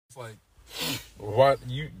It's like, why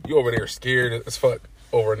you over there scared as fuck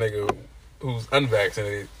over a nigga who's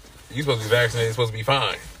unvaccinated? You supposed to be vaccinated, supposed to be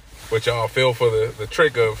fine, but y'all fell for the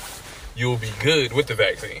trick of you'll be good with the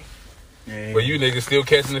vaccine. Yeah. But you niggas still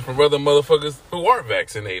catching it from other motherfuckers who aren't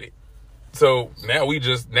vaccinated. So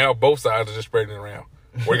now both sides are just spreading it around.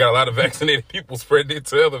 We got a lot of vaccinated people spreading it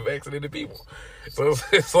to other vaccinated people. So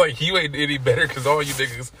it's like you ain't any better because all you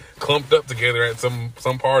niggas clumped up together at some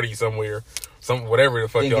party somewhere, whatever the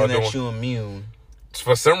fuck y'all doing. Thinking that you immune.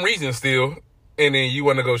 For some reason still, and then you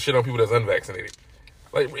want to go shit on people that's unvaccinated.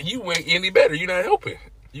 Like, you ain't any better. You're not helping.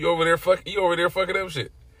 You over there fucking up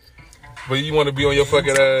shit. But you want to be on your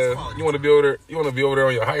fucking you want to be over there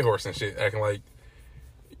on your high horse and shit, acting like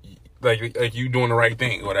you doing the right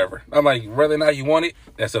thing or whatever. I'm like, whether or not you want it,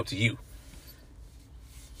 that's up to you.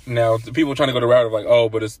 Now, the people trying to go the route of like, oh,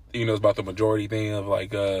 but it's it's about the majority thing of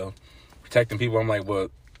like protecting people. I'm like, well,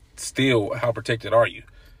 still, how protected are you?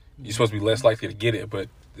 You're supposed to be less likely to get it, but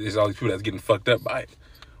there's all these people that's getting fucked up by it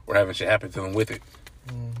or having shit happen to them with it.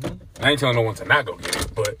 Mm-hmm. I ain't telling no one to not go get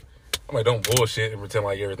it, but I'm like, don't bullshit and pretend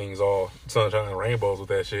like everything's all sunshine and rainbows with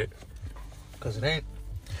that shit. Because it ain't.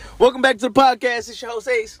 Welcome back to the podcast. It's your host,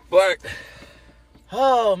 Ace Black.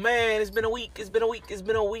 Oh, man. It's been a week.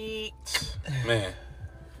 Man.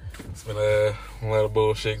 It's been a lot of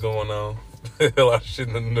bullshit going on. A lot of shit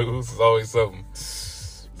in the news. There's always something.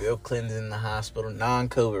 Bill Clinton in the hospital,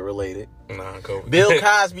 non-COVID related. Non-COVID. Bill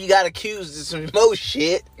Cosby got accused of some more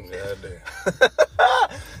shit. Goddamn.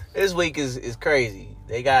 This week is crazy.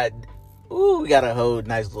 We got a whole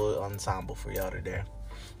nice little ensemble for y'all today.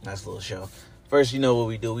 Nice little show. First, you know what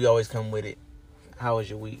we do. We always come with it. How was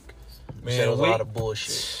your week? Man, a lot of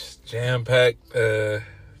bullshit. Jam-packed.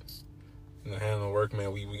 Handling work,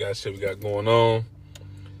 man. We got shit we got going on.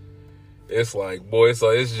 It's like, boy, it's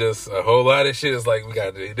just a whole lot of shit. It's like, we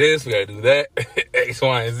got to do this, we got to do that. X,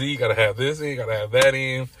 Y, and Z. Got to have this in, got to have that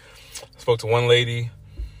in. I spoke to one lady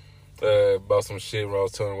about some shit where I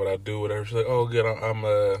was telling her what I do, whatever. She's like, oh, good, I'm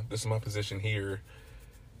this is my position here.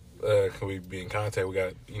 Can we be in contact? We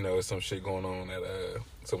got, there's some shit going on at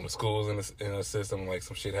some of the schools in the system, like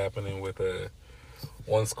some shit happening with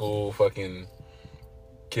one school, fucking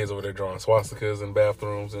kids over there drawing swastikas in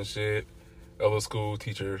bathrooms and shit. Other school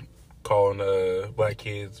teacher calling black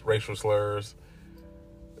kids racial slurs.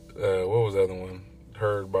 What was the other one? I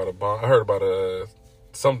heard about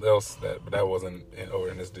something else but that wasn't over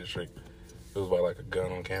in this district. It was about like a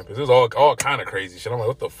gun on campus. It was all kind of crazy shit. I'm like,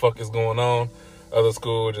 what the fuck is going on? Other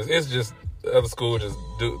school just do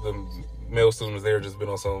the male students there just been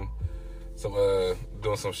on some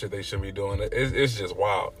doing some shit they shouldn't be doing. It's just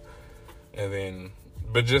wild. And then,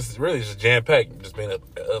 but just really just jam packed, just being up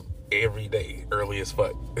every day, early as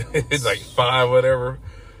fuck. It's like 5, whatever.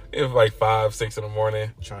 It's like 5, 6 in the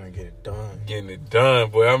morning. Trying to get it done. Getting it done.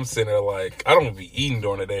 Boy, I'm sitting there like, I don't be eating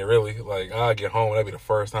during the day, really. Like, I get home, that'd be the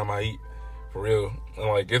first time I eat. For real. I'm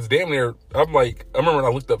like, it's damn near, I'm like, I remember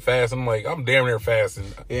when I looked up fast, I'm like, I'm damn near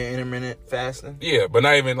fasting. Yeah, intermittent fasting? Yeah, but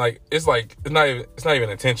not even like, it's not even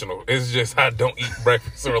intentional. It's just I don't eat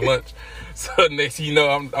breakfast or lunch. So next thing you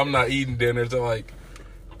know, I'm not eating dinner till like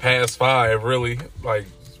past 5, really. Like,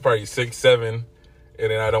 probably 6, 7,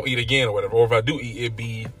 and then I don't eat again or whatever. Or if I do eat, it'd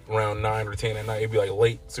be around 9 or 10 at night. It'd be like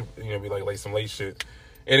late, be like some late shit.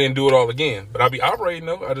 And then do it all again. But I'll be operating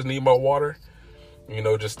though. I just need my water.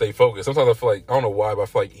 Just stay focused. Sometimes I feel like, I don't know why, but I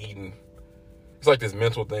feel like eating, it's like this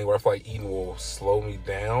mental thing where I feel like eating will slow me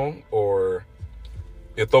down or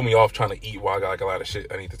it'll throw me off trying to eat while I got like a lot of shit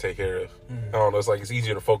I need to take care of. I don't know. It's like, it's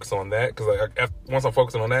easier to focus on that because like once I'm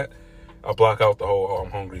focusing on that, I block out the whole, oh,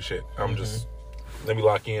 I'm hungry shit. I'm just, let me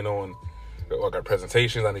lock in on, I got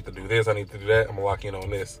presentations, I need to do this, I need to do that, I'm gonna lock in on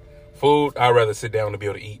this. Food, I'd rather sit down to be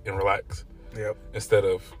able to eat and relax. Yep. Instead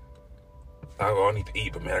of, I need to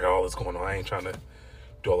eat, but man, I got all this going on. I ain't trying to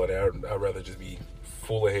do all of that. I'd rather just be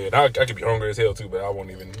full ahead. I could be hungry as hell too, but I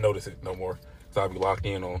won't even notice it no more. So I'll be locked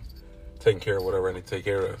in on taking care of whatever I need to take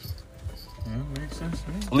care of. Makes sense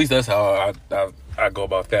to me. At least that's how I go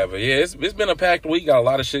about that. But yeah, it's been a packed week. Got a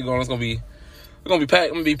lot of shit going on. We're gonna be packed.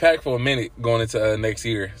 I'm gonna be packed for a minute going into next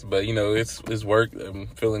year. But it's work. I'm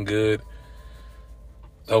feeling good.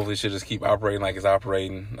 Hopefully shit just keep operating like it's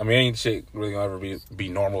operating. I mean, ain't shit really gonna ever be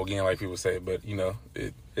normal again like people say, but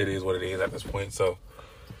it is what it is at this point. So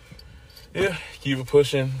yeah, keep it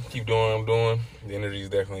pushing, keep doing what I'm doing. The energy is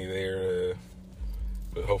definitely there.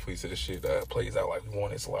 But hopefully this shit plays out like we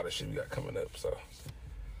want. It's a lot of shit we got coming up, so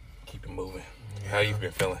keep it moving. Yeah. How you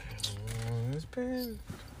been feeling? It's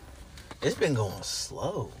been going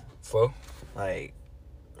slow. Slow? Like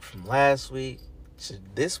from last week to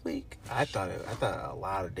this week, I thought a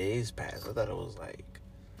lot of days passed. I thought it was like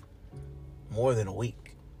more than a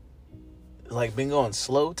week. like been going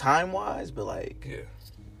slow time wise, but like Yeah.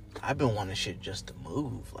 I've been wanting shit just to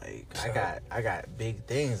move. Like I got big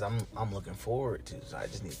things I'm looking forward to. So I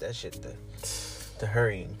just need that shit to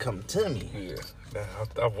hurry and come to me. Yeah.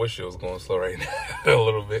 I wish it was going slow right now a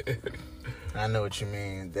little bit. I know what you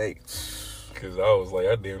mean. Because I was like,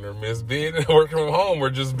 I damn near miss being working from home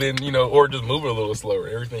or just been, or just moving a little slower.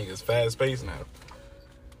 Everything is fast paced now.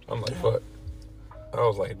 I'm like, fuck. I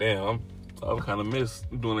was like, damn, I kind of miss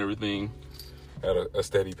doing everything at a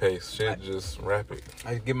steady pace. Shit, just rapid.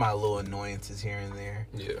 I get my little annoyances here and there.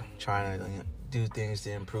 Yeah. Trying to do things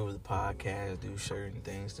to improve the podcast, do certain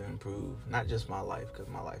things to improve, not just my life, because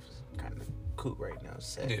my life is kind of cool right now,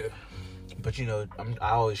 set. Yeah. But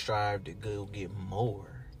I always strive to go get more.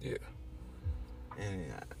 Yeah.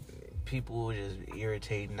 And people just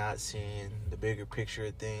irritate not seeing the bigger picture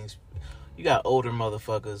of things. You got older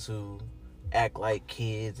motherfuckers who act like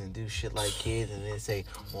kids and do shit like kids, and then say,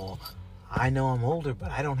 well, I know I'm older,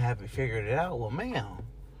 but I don't have it figured it out. Well, ma'am,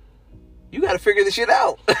 you got to figure this shit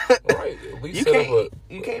out. Right. At least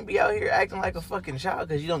you can't be out here acting like a fucking child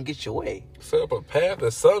because you don't get your way. Set up a path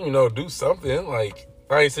or something, do something. Like,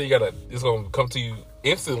 I ain't saying it's going to come to you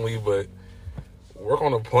instantly, but work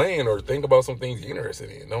on a plan or think about some things you're interested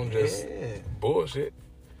in. Don't just bullshit.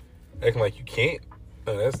 Acting like you can't.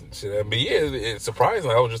 That's shit. But yeah, it's surprising.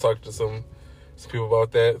 I was just talking to some people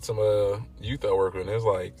about that, some youth I work with, and it's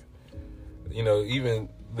like, even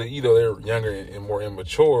they're younger and more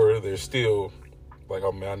immature, they're still like,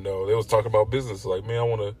 I know they was talking about business. Like, man, I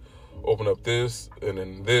want to open up this and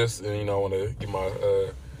then this, and I want to get my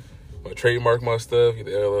trademark my stuff, get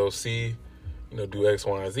the LLC, do X,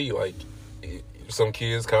 Y, and Z. Like, some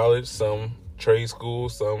kids college, some trade school,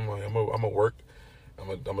 some like, I'm gonna work,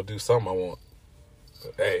 I'm gonna do something I want.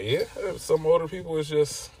 But, hey, yeah, some older people, it's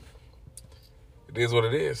just, it is what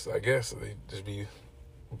it is. I guess they just be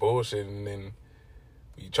bullshitting, and then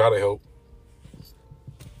you try to help,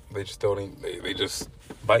 they just don't. They just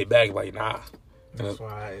bite back like, nah. That's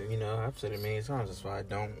why I've said it many times. That's why I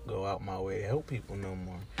don't go out my way to help people no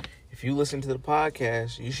more. If you listen to the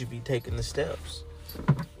podcast, you should be taking the steps.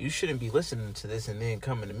 You shouldn't be listening to this and then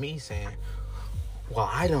coming to me saying, well,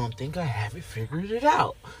 I don't think I have it figured it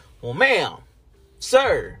out. Well, ma'am,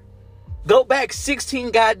 sir, go back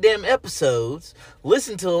 16 goddamn episodes,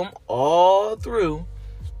 listen to them all through,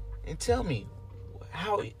 and tell me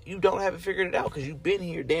how you don't have it figured out, because you've been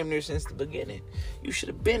here damn near since the beginning. You should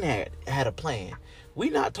have been had a plan. We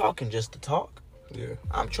not talking just to talk. Yeah.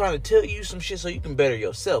 I'm trying to tell you some shit so you can better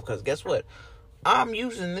yourself, because guess what? I'm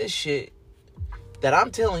using this shit that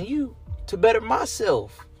I'm telling you to better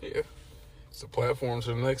myself. Yeah. It's a platform to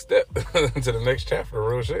the next step, to the next chapter,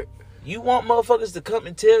 real shit. You want motherfuckers to come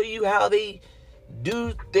and tell you how they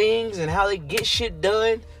do things and how they get shit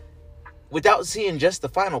done without seeing just the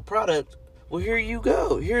final product? Well, here you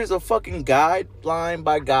go. Here's a fucking guideline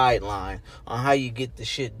by guideline on how you get the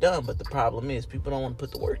shit done. But the problem is people don't want to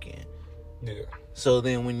put the work in. Yeah. So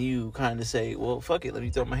then when you kind of say, well, fuck it, let me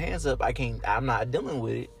throw my hands up, I'm not dealing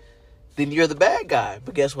with it, then you're the bad guy.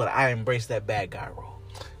 But guess what? I embrace that bad guy role.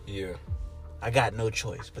 Yeah. I got no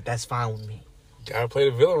choice, but that's fine with me. Gotta play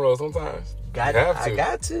the villain role sometimes. I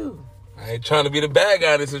got to. I ain't trying to be the bad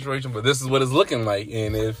guy in this situation, but this is what it's looking like.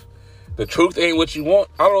 And if the truth ain't what you want,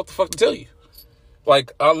 I don't know what the fuck to tell you.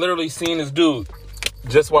 Like, I literally seen this dude.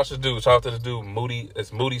 Just watch this dude. Shout out to this dude, Moody.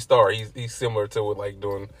 It's Moody Star. He's similar to what, like,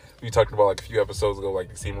 we talked about, like, a few episodes ago,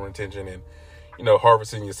 like, semen retention and,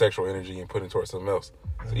 harvesting your sexual energy and putting it towards something else.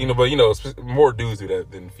 So, but, more dudes do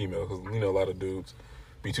that than females. Because, a lot of dudes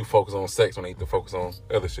be too focused on sex when they need to focus on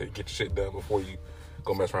other shit. Get your shit done before you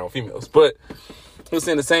go mess around with females. But he was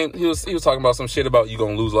saying the same. He was talking about some shit about you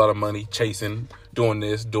gonna lose a lot of money chasing, doing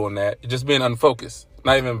this, doing that. Just being unfocused.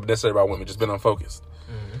 Not even necessarily about women. Just being unfocused.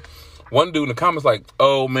 Mm-hmm. One dude in the comments like,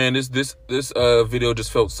 "Oh man, this video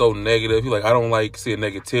just felt so negative." He like, "I don't like seeing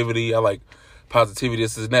negativity. I like positivity.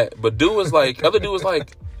 This and that." But dude was like, other dude was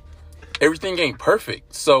like, everything ain't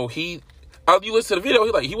perfect. So you listen to the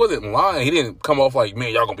video. He wasn't lying. He didn't come off like,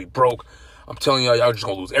 "Man, y'all gonna be broke. I'm telling y'all just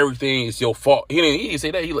gonna lose everything. It's your fault." He didn't say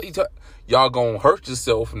that. He y'all gonna hurt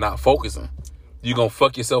yourself not focusing. You gonna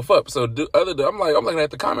fuck yourself up. So I'm looking at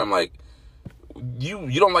the comment. I'm like,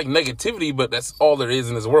 you don't like negativity, but that's all there is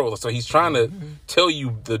in this world. So he's trying to tell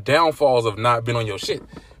you the downfalls of not being on your shit.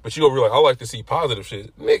 But you over like, I like to see positive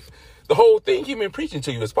shit. Nick, the whole thing he been preaching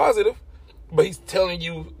to you is positive. But he's telling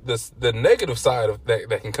you the negative side of that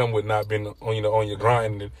can come with not being on your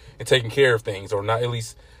grind and taking care of things, or not at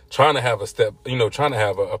least trying to have a step, trying to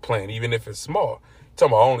have a plan, even if it's small.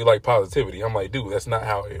 Talking about I only like positivity. I'm like, dude, that's not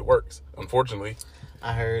how it works, unfortunately.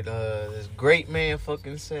 I heard this great man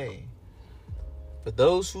fucking say, For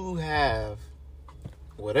those who have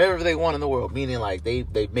whatever they want in the world, meaning like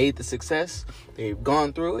they've made the success, they've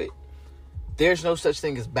gone through it, there's no such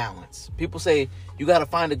thing as balance. People say you got to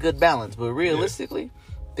find a good balance, but realistically,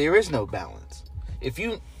 there is no balance. If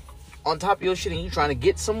you on top of your shit and you trying to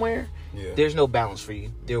get somewhere, there's no balance for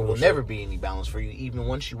you. There will never be any balance for you. Even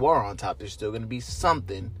once you are on top, there's still going to be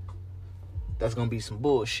something that's going to be some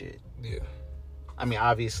bullshit. Yeah. I mean,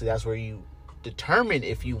 obviously, that's where you determine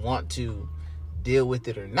if you want to deal with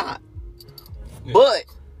it or not. Yeah. But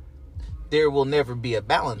there will never be a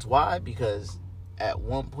balance. Why? Because at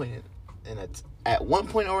one point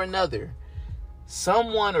or another,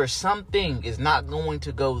 someone or something is not going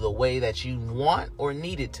to go the way that you want or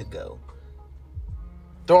need it to go,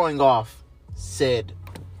 throwing off said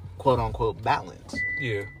quote unquote balance.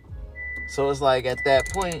 Yeah. So it's like at that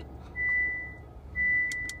point,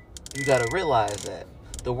 you gotta realize that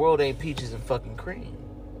the world ain't peaches and fucking cream.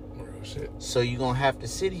 Real shit. So you're gonna have to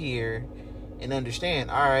sit here and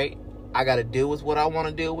understand, all right, I gotta deal with what I want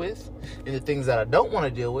to deal with, and the things that I don't want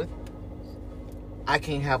to deal with, I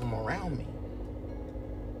can't have them around me.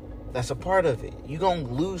 That's a part of it. You're gonna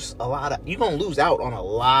lose out on a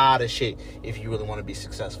lot of shit if you really want to be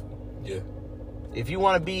successful. Yeah. If you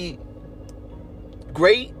want to be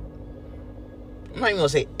great, I'm not even gonna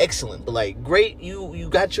say excellent, but like great, you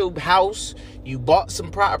got your house, you bought some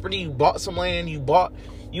property, you bought some land,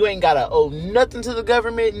 you ain't gotta owe nothing to the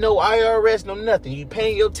government, no IRS, no nothing. You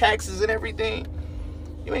paying your taxes and everything.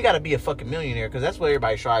 You ain't gotta be a fucking millionaire, because that's what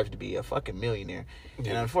everybody strives to be, a fucking millionaire.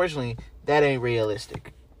 Yeah. And unfortunately, that ain't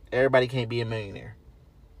realistic. Everybody can't be a millionaire.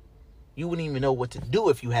 You wouldn't even know what to do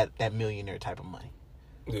if you had that millionaire type of money.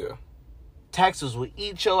 Yeah. Taxes would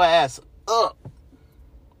eat your ass up.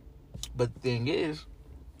 But the thing is,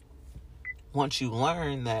 once you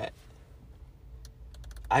learn that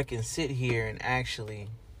I can sit here and actually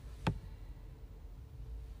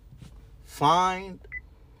find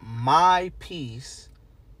my peace,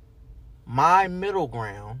 my middle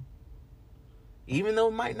ground, even though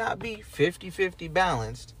it might not be 50-50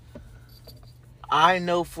 balanced, I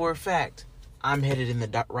know for a fact I'm headed in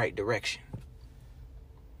the right direction.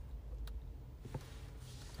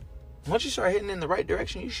 Once you start heading in the right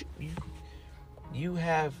direction, you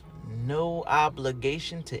have no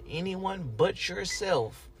obligation to anyone but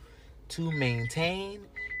yourself to maintain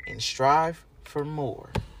and strive for more.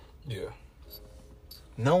 Yeah.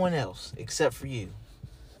 No one else except for you.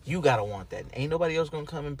 You gotta want that. Ain't nobody else gonna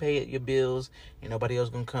come and pay your bills. Ain't nobody else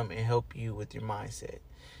gonna come and help you with your mindset.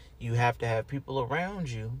 You have to have people around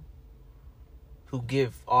you who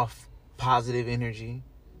give off positive energy,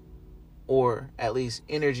 or at least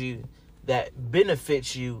energy that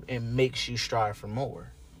benefits you and makes you strive for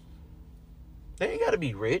more. They ain't gotta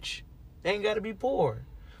be rich. They ain't gotta be poor.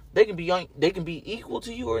 They can be equal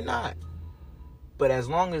to you or not. But as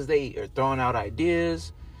long as they are throwing out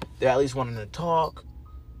ideas, they're at least wanting to talk,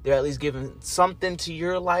 they're at least giving something to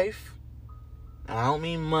your life. And I don't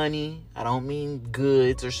mean money. I don't mean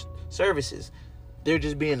goods or services. They're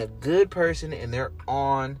just being a good person, and they're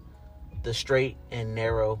on the straight and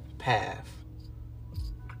narrow path.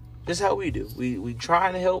 This is how we do. We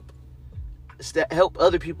try to help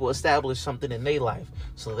other people establish something in their life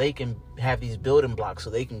so they can have these building blocks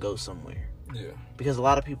so they can go somewhere. Yeah. Because a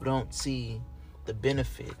lot of people don't see the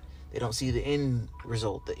benefit. They don't see the end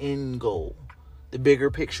result, the end goal, the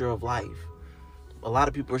bigger picture of life. A lot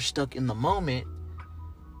of people are stuck in the moment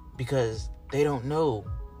because they don't know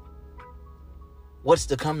what's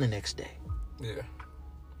to come the next day. Yeah.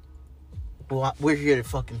 Well, we're here to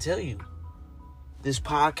fucking tell you. This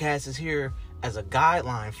podcast is here as a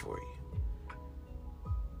guideline for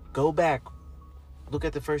you. Go back, look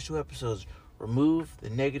at the first 2 episodes. Remove the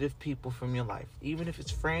negative people from your life, even if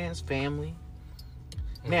it's friends, family.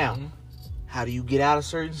 Now, how do you get out of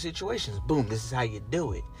certain situations? Boom, this is how you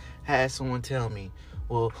do it. I had someone tell me,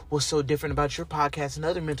 well, what's so different about your podcast and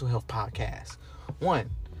other mental health podcasts?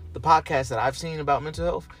 One, the podcasts that I've seen about mental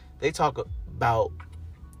health, they talk about,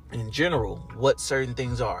 in general, what certain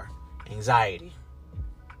things are. Anxiety,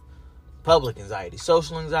 public anxiety,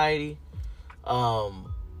 social anxiety,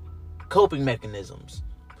 coping mechanisms,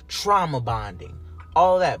 trauma bonding,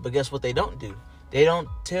 all that. But guess what they don't do? They don't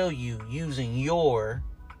tell you using your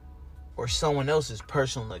or someone else's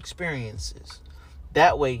personal experiences.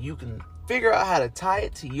 That way you can figure out how to tie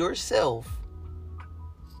it to yourself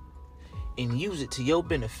and use it to your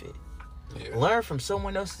benefit. Yeah. Learn from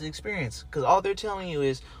someone else's experience, because all they're telling you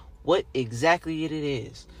is what exactly it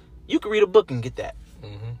is. You can read a book and get that.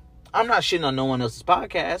 Mm-hmm. I'm not shitting on no one else's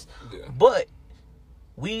podcast, but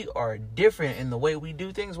we are different in the way we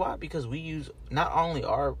do things. Why? Because we use not only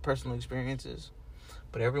our personal experiences,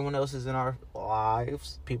 But everyone else is in our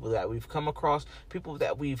lives, people that we've come across, people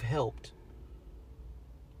that we've helped.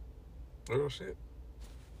 Real shit.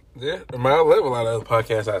 Yeah, I mean, I love a lot of other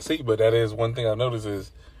podcasts I see, but that is one thing I notice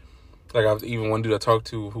is, like, I was even one dude I talked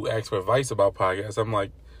to who asked for advice about podcasts. I'm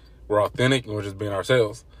like, we're authentic and we're just being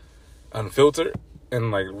ourselves, unfiltered,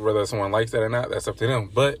 and like whether someone likes that or not, that's up to them.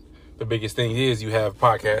 But the biggest thing is you have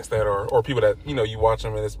podcasts that are, or people that, you know, you watch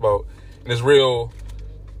them and it's about, and it's real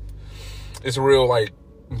like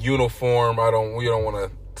uniform. We don't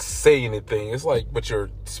want to say anything. It's like, but you're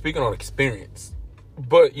speaking on experience.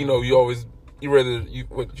 But you know,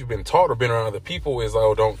 what you've been taught or been around other people is,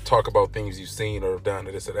 oh, don't talk about things you've seen or done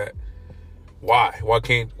or this or that. Why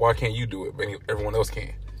can't you do it, but everyone else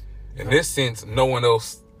can? In this sense, no one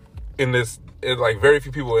else in this, like very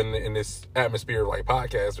few people in this atmosphere of like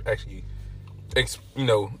podcasts actually,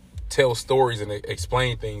 tell stories and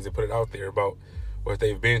explain things and put it out there about what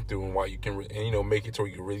they've been through and why you can, make it to where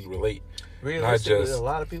you can really relate. Realistically, a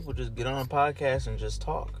lot of people just get on podcasts and just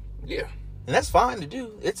talk. Yeah. And that's fine to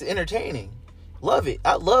do. It's entertaining. Love it.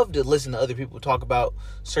 I love to listen to other people talk about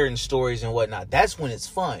certain stories and whatnot. That's when it's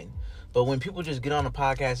fun. But when people just get on a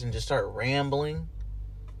podcast and just start rambling,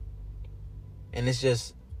 and it's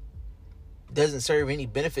just doesn't serve any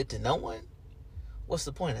benefit to no one, what's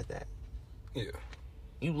the point of that? Yeah.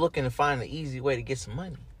 You looking to find an easy way to get some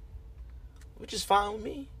money, which is fine with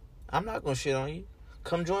me. I'm not going to shit on you.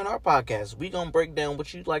 Come join our podcast. We going to break down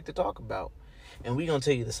what you'd like to talk about. And we going to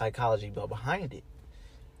tell you the psychology behind it.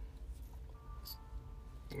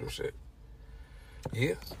 Oh, shit.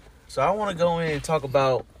 Yeah. So I want to go in and talk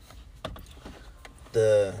about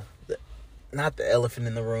the not the elephant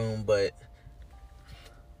in the room, but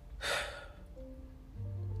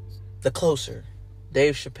the closer.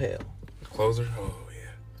 Dave Chappelle. Closer? Oh,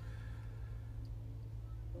 yeah.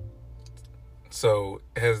 So,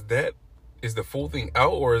 is the full thing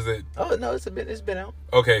out, or is it? Oh, no, it's been out.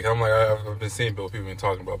 Okay, I'm like, I've been seeing people been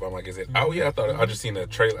talking about it, but I'm like, is it out yet? I just seen the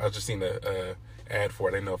trailer. I just seen the ad for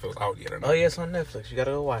it. I didn't know if it was out yet or not. Oh, yeah, it's on Netflix. You got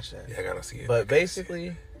to go watch that. Yeah, I got to see it. But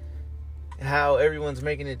basically, how everyone's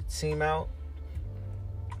making it seem out,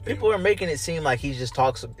 people are making it seem like he just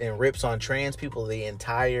talks and rips on trans people the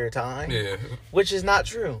entire time. Yeah. Which is not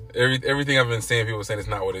true. Everything I've been seeing, people saying it's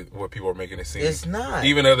not what people are making it seem. It's not.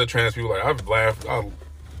 Even other trans people, like, I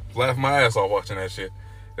laughed my ass off watching that shit.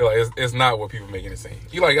 They're like, it's not what people making it seem.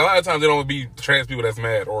 You like, a lot of times it don't be trans people that's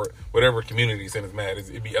mad, or whatever community saying is mad.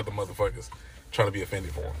 It be other motherfuckers trying to be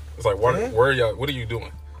offended for them. It's like, where are y'all? What are you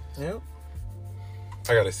doing? Yeah.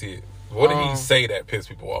 I gotta see it. What did he say that pissed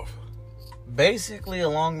people off? Basically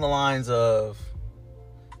along the lines of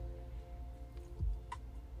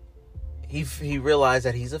he realized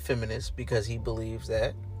that he's a feminist because he believes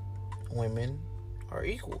that women are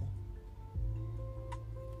equal.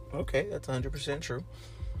 Okay, that's 100% true.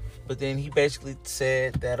 But then he basically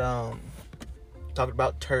said that talked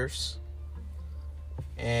about TERFs,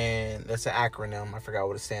 and that's an acronym. I forgot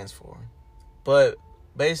what it stands for. But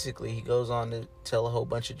basically he goes on to tell a whole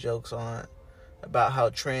bunch of jokes about how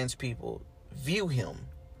trans people view him,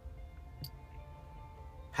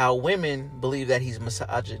 how women believe that he's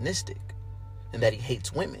misogynistic and that he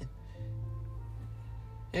hates women.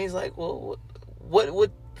 And he's like, well, what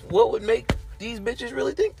would make these bitches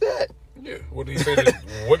really think that? Yeah, what did he say?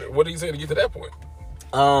 What did he say to get to that point?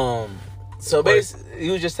 So basically,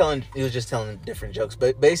 he was just telling different jokes,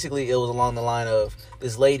 but basically it was along the line of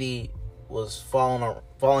this lady was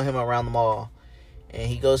following him around the mall. And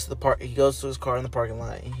he goes to his car in the parking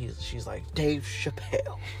lot, and she's like, Dave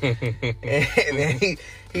Chappelle. and then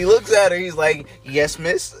he looks at her, he's like, yes,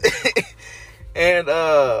 miss. And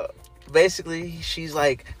basically she's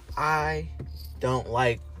like, I don't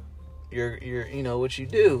like your what you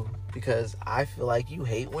do, because I feel like you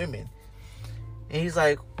hate women. And he's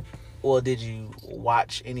like, well, did you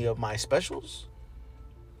watch any of my specials?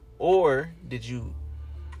 Or did you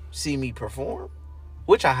see me perform?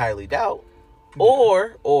 Which I highly doubt.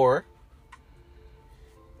 Or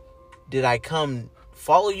did I come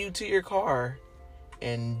follow you to your car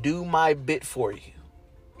and do my bit for you?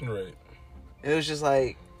 Right. And it was just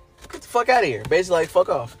like, get the fuck out of here. Basically, like, fuck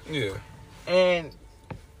off. Yeah. And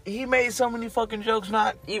he made so many fucking jokes,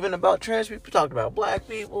 not even about trans people. He talked about black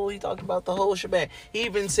people. He talked about the whole shebang. He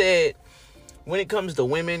even said, when it comes to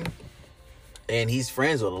women, and he's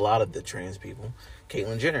friends with a lot of the trans people,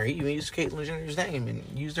 Caitlyn Jenner. He even used Caitlyn Jenner's name and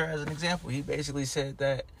used her as an example. He basically said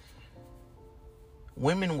that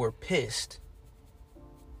women were pissed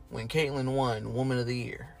when Caitlyn won Woman of the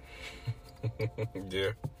Year.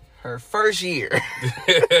 Yeah. Her first year.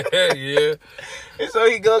 Yeah. And so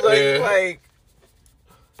he goes like,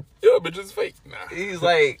 yo, bitch, it's fake. Nah. He's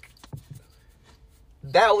like,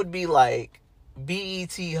 that would be like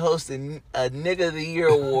BET hosting a Nigga of the Year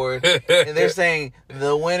award, and they're saying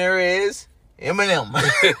the winner is Eminem.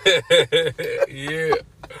 Yeah.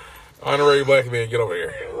 Honorary black man, get over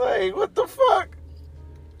here. Like, what the fuck?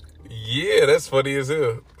 Yeah, that's funny as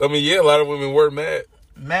hell. I mean, yeah, a lot of women were mad.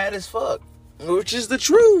 Mad as fuck. Which is the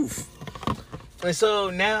truth. And so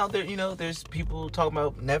now there's people talking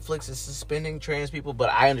about Netflix is suspending trans people, but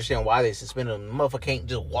I understand why they suspended them. The motherfucker can't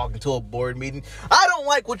just walk into a board meeting. I don't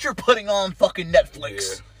like what you're putting on fucking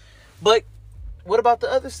Netflix. Yeah. But what about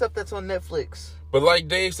the other stuff that's on Netflix? But like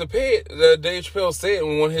Dave Chappelle said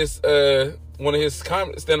in one of his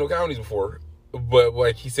stand-up comedies before, but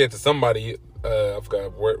like he said to somebody, I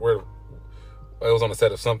forgot where it was on the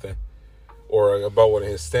set of something or about one of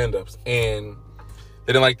his stand-ups, and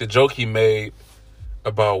they didn't like the joke he made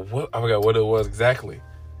about what, I forgot what it was exactly.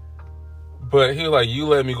 But he was like, you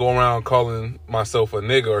let me go around calling myself a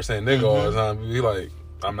nigga or saying nigga all the time. He like,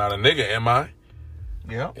 I'm not a nigga, am I?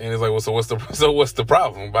 Yeah. And it's like, well, so what's the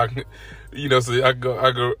problem? I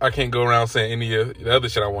can't go around saying any of the other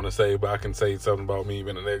shit I want to say, but I can say something about me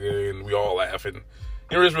being a nigga, and we all laugh. And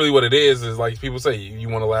it's really what it is like people say, you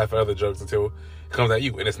want to laugh at other jokes until it comes at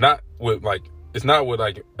you, and it's not with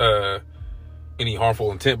any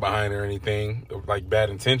harmful intent behind it or anything, like bad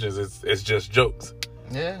intentions. It's just jokes.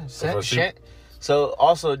 Yeah. So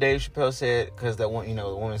also Dave Chappelle said, because the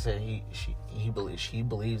woman said she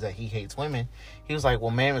believes that he hates women. He was like, well,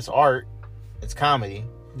 ma'am, it's art, it's comedy.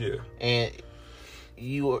 Yeah. And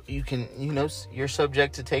you can, you're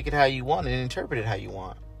subject to take it how you want and interpret it how you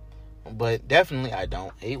want. But definitely, I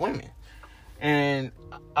don't hate women. And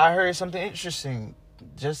I heard something interesting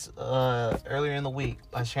just earlier in the week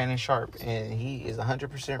by Shannon Sharp, and he is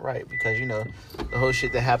 100% right, because the whole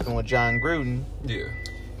shit that happened with John Gruden. Yeah.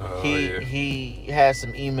 He had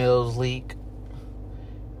some emails leak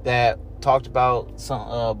that talked about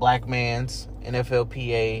some black man's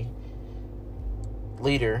NFLPA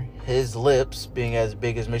leader, his lips being as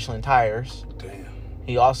big as Michelin tires. Damn.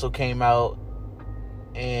 He also came out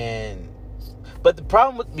but the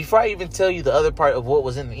problem before I even tell you the other part of what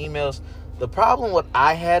was in the emails, the problem what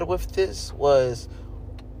I had with this was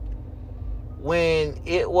when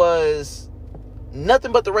it was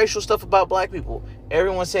nothing but the racial stuff about black people.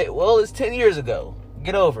 Everyone said, well, it's 10 years ago.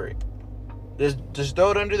 Get over it. Just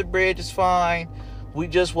throw it under the bridge. It's fine. We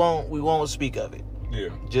won't speak of it. Yeah.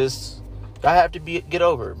 I have to get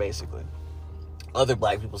over it, basically. Other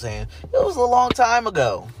black people saying, it was a long time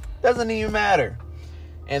ago. Doesn't even matter.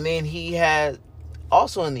 And then he had,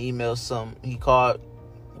 also in the email, he called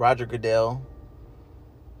Roger Goodell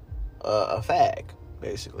a fag,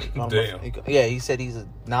 basically. Damn. He said he's a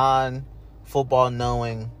non-football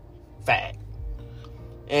knowing fag.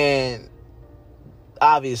 And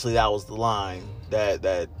obviously that was the line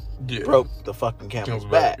that broke the fucking camel's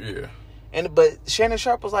back. Yeah. But Shannon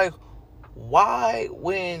Sharp was like, why,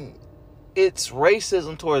 when it's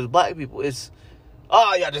racism towards black people, it's,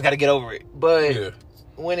 y'all just gotta get over it. But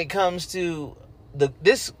when it comes to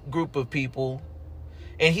this group of people,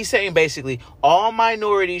 and he's saying basically all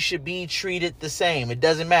minorities should be treated the same. It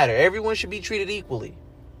doesn't matter. Everyone should be treated equally.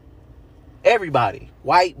 Everybody.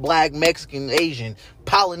 White, black, Mexican, Asian,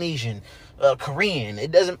 Polynesian, Korean.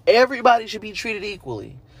 Everybody should be treated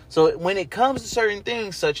equally. So when it comes to certain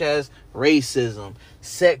things such as racism,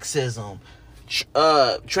 sexism,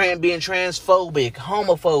 being transphobic,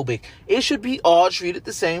 homophobic, it should be all treated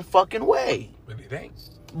the same fucking way.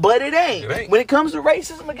 But it ain't. When it comes to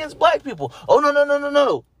racism against black people,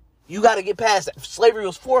 no. You got to get past that. Slavery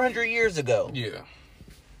was 400 years ago. Yeah.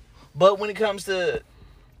 But when it comes to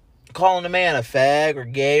calling a man a fag or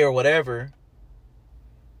gay or whatever,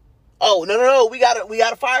 no, we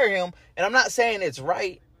gotta fire him. And I'm not saying it's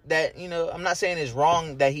right that, I'm not saying it's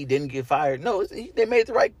wrong that he didn't get fired. No, they made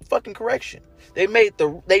the right fucking correction. They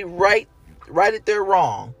righted their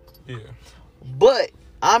wrong. Yeah. But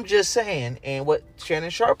I'm just saying, and what Shannon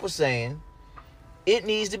Sharp was saying, it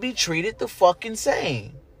needs to be treated the fucking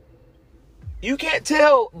same. You can't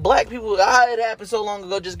tell black people, it happened so long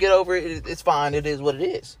ago, just get over it. It's fine. It is what it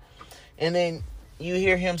is. And then you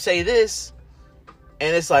hear him say this,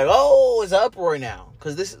 and it's like, it's an uproar now.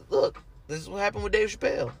 Because this is what happened with Dave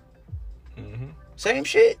Chappelle. Mm-hmm. Same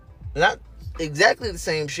shit. Not exactly the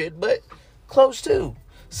same shit, but close to.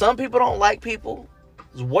 Some people don't like people's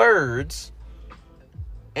words,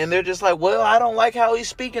 and they're just like, well, I don't like how he's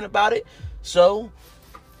speaking about it, so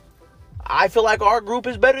I feel like our group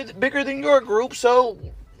is bigger than your group, so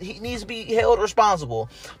he needs to be held responsible.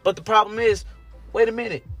 But the problem is, wait a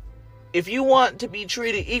minute. If you want to be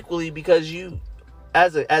treated equally because you,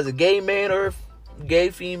 as a gay man or gay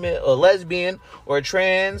female or lesbian or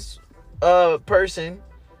trans person,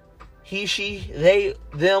 he, she, they,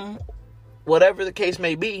 them, whatever the case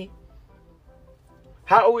may be,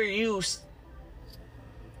 how are you,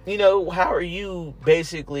 how are you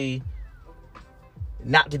basically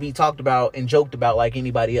not to be talked about and joked about like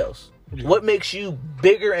anybody else? Yeah. What makes you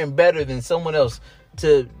bigger and better than someone else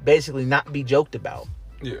to basically not be joked about?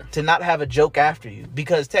 Yeah. To not have a joke after you?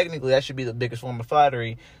 Because technically that should be the biggest form of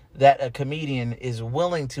flattery, that a comedian is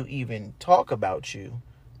willing to even talk about you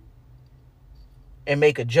and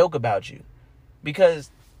make a joke about you.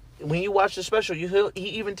 Because when you watch the special, he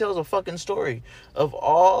even tells a fucking story of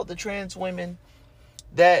all the trans women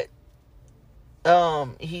that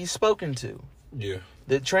he's spoken to. Yeah.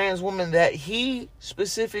 The trans woman that he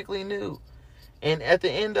specifically knew. And at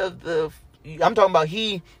the end of I'm talking about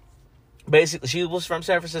basically, she was from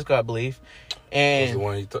San Francisco, I believe. And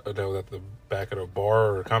was the one that was at the back of the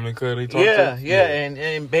bar or comedy club he talked to? Yeah. Yeah.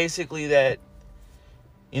 And basically that,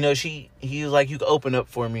 he was like, you can open up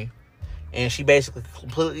for me. And she basically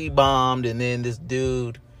completely bombed. And then this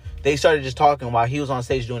dude, they started just talking while he was on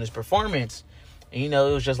stage doing his performance. And, it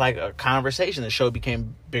was just like a conversation. The show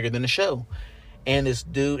became bigger than the show. And this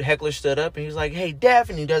dude, heckler, stood up and he was like, hey,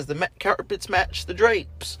 Daphne, does the carpets match the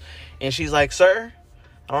drapes? And she's like, sir,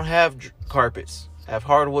 I don't have carpets. I have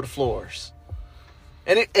hardwood floors.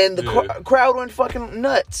 And the crowd went fucking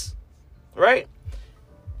nuts. Right?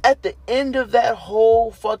 At the end of that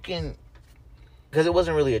whole fucking... Because it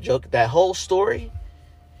wasn't really a joke. That whole story,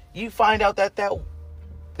 you find out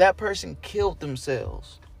that person killed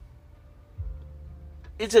themselves.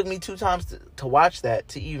 It took me 2 times to watch that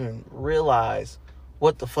to even realize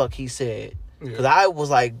what the fuck he said. Because I was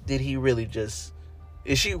like, did he really just...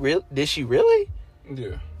 Did she really?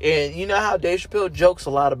 Yeah. And you know how Dave Chappelle jokes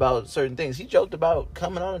a lot about certain things. He joked about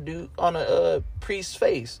coming on a priest's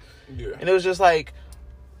face. Yeah. And it was just like,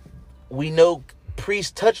 we know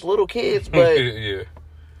priests touch little kids, but yeah.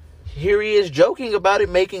 Here he is joking about it,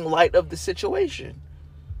 making light of the situation.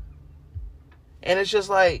 And it's just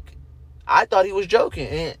like, I thought he was joking.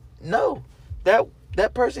 And no,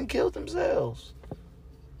 that person killed themselves.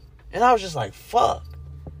 And I was just like, fuck.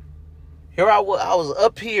 Here I was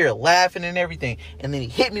up here laughing and everything. And then he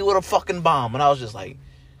hit me with a fucking bomb. And I was just like,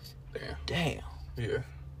 damn. Yeah.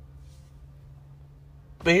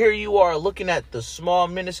 But here you are looking at the small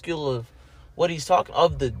minuscule of what he's talking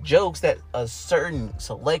of, the jokes that a certain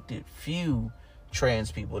selected few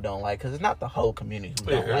trans people don't like. Because it's not the whole community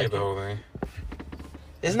who don't like it. The whole thing.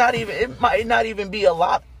 It might not even be a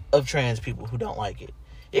lot of trans people who don't like it.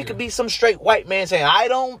 It could be some straight white man saying, I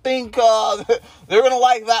don't think they're going to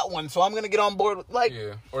like that one, so I'm going to get on board with, like...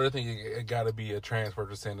 Yeah, or they think it got to be a trans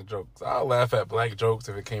person saying the jokes. I'll laugh at black jokes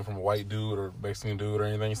if it came from a white dude or Mexican dude or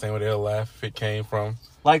anything. Same way they'll laugh if it came from...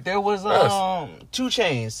 Like, there was 2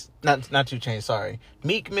 Chainz. Not 2 Chainz, sorry.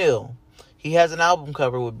 Meek Mill. He has an album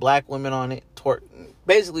cover with black women on it,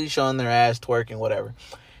 basically showing their ass, twerking, whatever.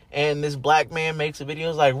 And this black man makes a video.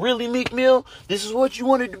 It's like, really, Meek Mill? This is what you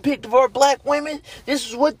want to depict of our black women? This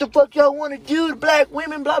is what the fuck y'all want to do to black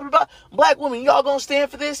women, blah, blah, blah. Black women, y'all gonna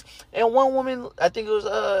stand for this? And one woman, I think it was,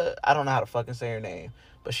 I don't know how to fucking say her name,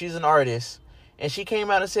 but she's an artist. And she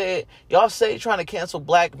came out and said, y'all say trying to cancel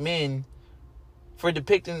black men for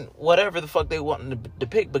depicting whatever the fuck they want to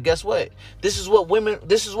depict. But guess what? This is what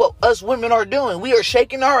us women are doing. We are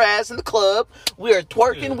shaking our ass in the club. We are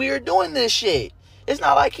twerking. Yeah. We are doing this shit. It's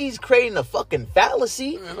not like he's creating a fucking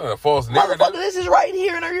fallacy. A false narrative. Motherfucker, this is right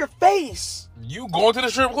here in your face. You going to the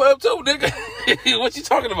strip club too, nigga? What you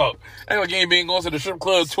talking about? Act like you ain't been going to the strip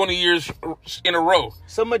club 20 years in a row.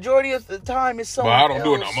 So majority of the time, it's someone else. But I don't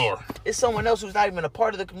do it no more. It's someone else who's not even a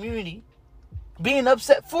part of the community being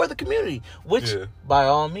upset for the community, which, by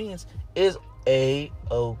all means, is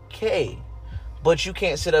A-okay. But you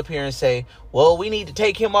can't sit up here and say, well, we need to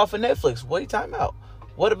take him off of Netflix. Wait, time out.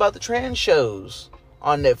 What about the trans shows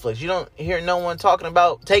on Netflix? You don't hear no one talking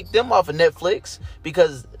about take them off of Netflix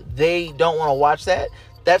because they don't want to watch that.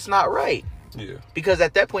 That's not right. Yeah. Because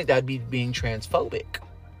at that point, that'd be being transphobic.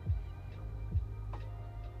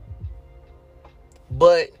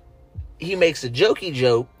 But he makes a jokey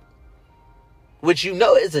joke, which you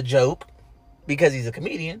know is a joke because he's a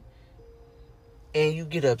comedian, and you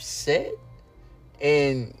get upset.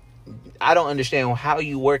 And I don't understand how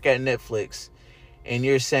you work at Netflix and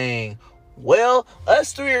you're saying, well,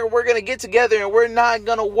 us three, we're going to get together and we're not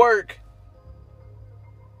going to work.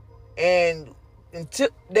 And until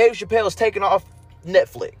Dave Chappelle's taken off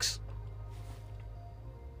Netflix.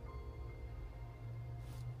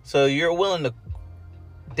 So you're willing to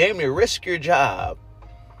damn near risk your job,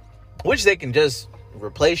 which they can just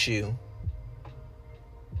replace you.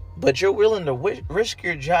 But you're willing to risk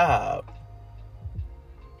your job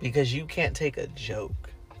Because you can't take a joke.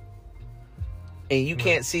 And you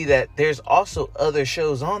can't see that there's also other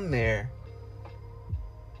shows on there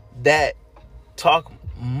that talk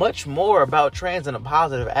much more about trans in a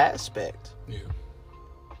positive aspect. Yeah.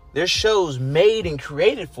 There's shows made and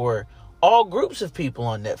created for all groups of people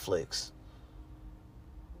on Netflix.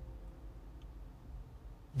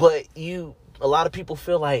 But a lot of people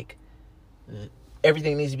feel like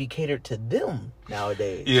everything needs to be catered to them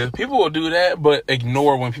nowadays. Yeah, people will do that, but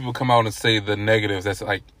ignore when people come out and say the negatives. That's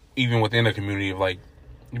like, even within the community of like,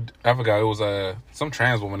 I forgot, it was some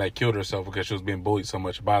trans woman that killed herself because she was being bullied so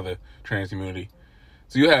much by the trans community.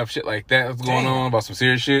 So you have shit like that that's going on about some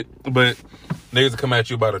serious shit, but niggas come at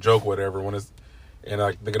you about a joke or whatever when it's, and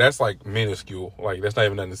like, nigga, that's like minuscule. Like, that's not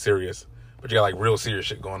even nothing serious. But you got like real serious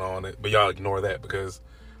shit going on, but y'all ignore that because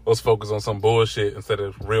let's focus on some bullshit instead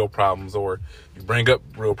of real problems. Or you bring up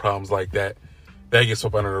real problems like that gets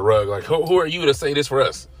swept under the rug. Like, who are you to say this for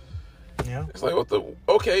us? Yeah. It's like, what's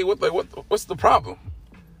the problem?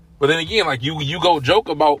 But then again, like, you go joke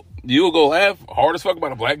about, you'll go laugh hard as fuck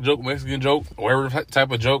about a black joke, Mexican joke, whatever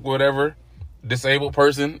type of joke, whatever, disabled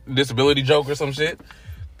person, disability joke or some shit.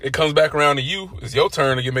 It comes back around to you. It's your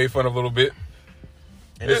turn to get made fun of a little bit.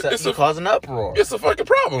 And it's cause an uproar. It's a fucking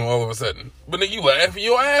problem all of a sudden. But then you laugh in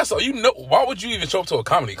your ass off. You know, why would you even show up to a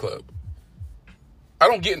comedy club? I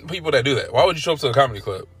don't get people that do that. Why would you show up to a comedy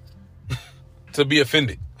club? To be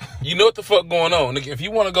offended. You know what the fuck going on. If you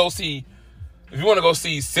want to go see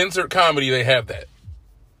censored comedy, they have that.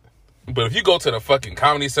 But if you go to the fucking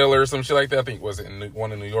Comedy Cellar or some shit like that, I think was it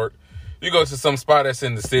one in New York. You go to some spot that's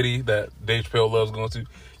in the city that Dave Chappelle loves going to.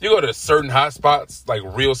 You go to certain hot spots, like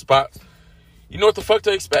real spots. You know what the fuck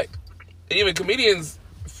to expect. Even comedians,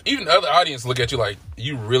 even the other audience look at you like,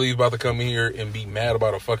 you really about to come in here and be mad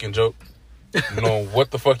about a fucking joke? You know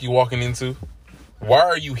what the fuck you walking into? Why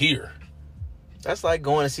are you here? That's like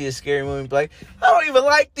going to see a scary movie and be like, I don't even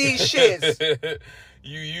like these shits.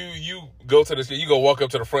 You go to you go walk up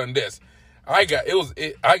to the front desk. I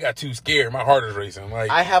got too scared. My heart is racing. Like,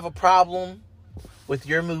 I have a problem with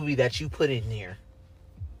your movie that you put in there.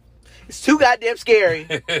 It's too goddamn scary.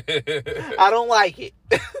 I don't like it.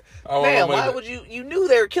 Man, why would you knew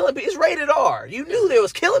they were killing people. It's rated R. You knew there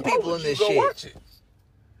was killing people in this shit. Watch it?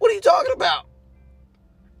 What are you talking about?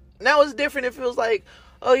 Now it's different if it was like,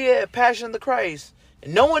 oh yeah, Passion of the Christ.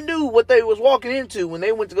 And no one knew what they was walking into when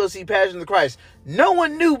they went to go see Passion of the Christ. No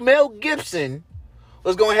one knew Mel Gibson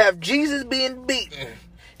was going to have Jesus being beaten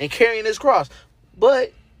and carrying his cross.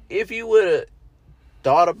 But if you would have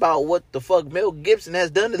thought about what the fuck Mel Gibson has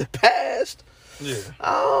done in the past, yeah,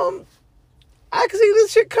 I can see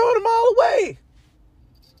this shit coming a mile away.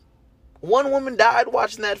 One woman died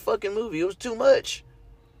watching that fucking movie. It was too much.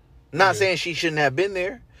 Not saying she shouldn't have been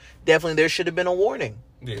there. Definitely there should have been a warning.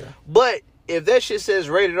 Yeah. But if that shit says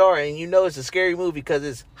rated R and you know it's a scary movie because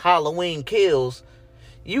it's Halloween Kills,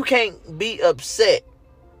 you can't be upset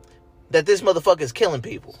that this motherfucker is killing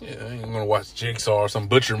people. Yeah, I ain't gonna watch Jigsaw or some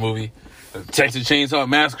butcher movie, Texas Chainsaw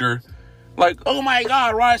Massacre. Like, oh my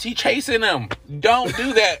God, why is he chasing them? Don't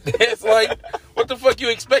do that. It's like, what the fuck you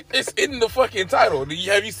expect? It's in the fucking title.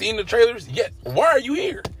 Have you seen the trailers? Yet. Why are you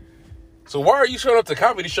here? So why are you showing up to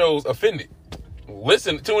comedy shows offended?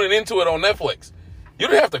 Tuning into it on Netflix. You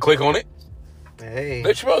didn't have to click on it. Hey,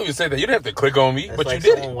 they should probably even say that. You didn't have to click on me, that's but like you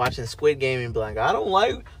did someone it. Watching Squid Game and be like, I don't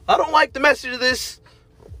like the message of this.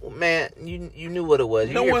 Man, you knew what it was.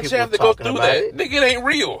 No one should have to go through that. Nigga, it ain't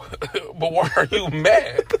real. But why are you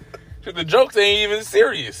mad? The jokes ain't even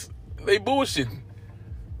serious. They bullshitting.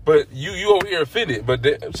 But you over here offended. But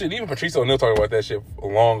shit, even Patrice O'Neal talked about that shit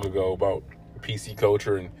long ago about PC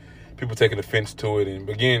culture and people taking offense to it. And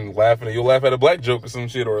again, you'll laugh at a black joke or some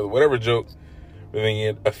shit or whatever joke. But then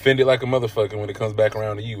you get offended like a motherfucker when it comes back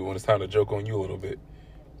around to you, when it's time to joke on you a little bit.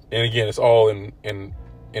 And again, it's all in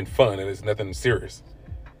fun and it's nothing serious.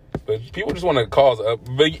 But people just want to cause up.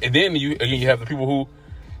 But then you have the people who,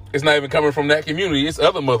 it's not even coming from that community. It's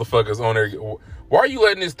other motherfuckers on there. Why are you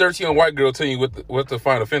letting this 13-year-old white girl tell you what to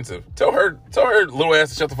find offensive? Tell her little ass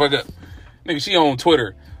to shut the fuck up. Nigga, she on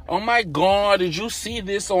Twitter. Oh my God, did you see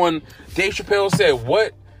this on Dave Chappelle said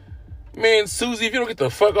what? Man, Susie, if you don't get the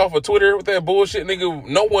fuck off of Twitter with that bullshit, nigga,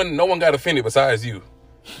 no one got offended besides you.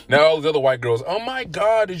 Now all these other white girls, oh my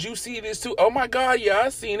God, did you see this too? Oh my God, yeah, I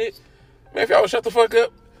seen it. Man, if y'all shut the fuck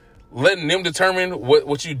up, letting them determine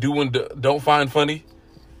what you do and don't find funny.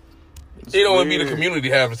 It don't be the community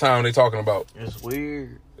half the time they talking about. It's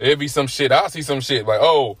weird. It'd be some shit. I'll see some shit like,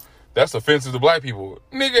 oh, that's offensive to black people.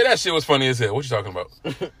 Nigga, that shit was funny as hell. What you talking about?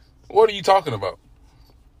 What are you talking about?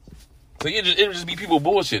 So it would just be people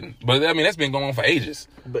bullshitting. But I mean, that's been going on for ages.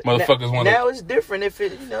 But Motherfuckers want now it's different if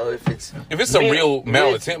if it's some real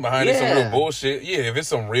malintent behind it, some real bullshit. Yeah, if it's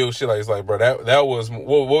some real shit, like it's like, bro, that was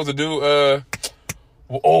what was the dude?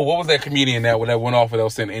 What was that comedian that went off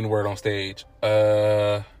without saying the N-word on stage?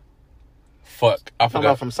 Fuck, I forgot.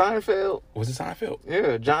 About from Seinfeld. Was it Seinfeld?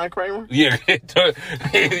 Yeah, John Kramer. Yeah,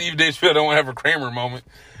 even Dave Chappelle don't have a Kramer moment.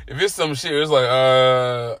 If it's some shit, it's like,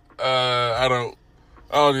 I don't.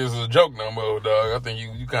 Oh, this is a joke no more, dog. I think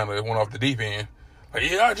you kind of went off the deep end.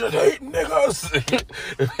 Like, yeah, I just hate niggas.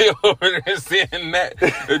 If they over there saying that,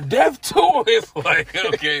 the death toll is like,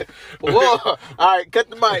 okay. Whoa. All right, cut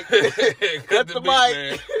the mic. cut the beat,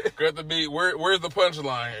 man. Cut the beat. Where's the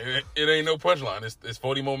punchline? It ain't no punchline. It's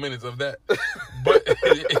 40 more minutes of that. But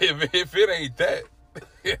if it ain't that,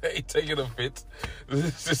 it ain't taking offense.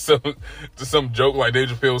 This is just some joke like Dave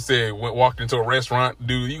Chappelle said, walked into a restaurant,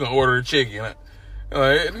 dude, you gonna order a chicken. Like,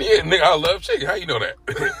 yeah, nigga, I love chicken. How you know that?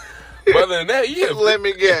 But other than that, yeah. Let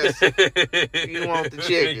me guess. You want the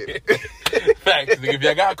chicken. Facts. Nigga, if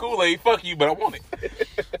y'all got Kool-Aid, fuck you, but I want it.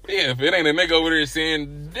 Yeah, if it ain't a nigga over there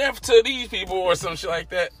saying death to these people or some shit like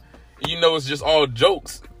that, you know it's just all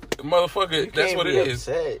jokes. Motherfucker, that's what it is.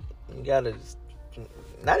 Upset. You gotta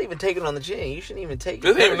not even take it on the chin. You shouldn't even take it.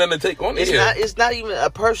 There's ain't nothing to take on it. It's not even a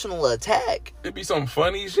personal attack. It'd be some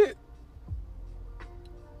funny shit.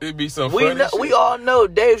 It'd be some funny shit. We all know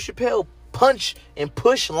Dave Chappelle punch and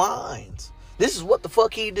push lines. This is what the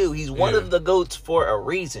fuck he do. He's one of the GOATs for a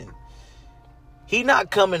reason. He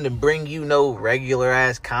not coming to bring you no regular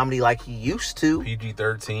ass comedy like he used to.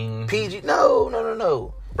 PG-13.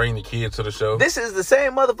 No. Bring the kids to the show. This is the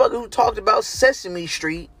same motherfucker who talked about Sesame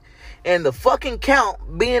Street and the fucking Count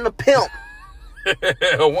being a pimp.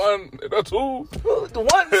 One, two.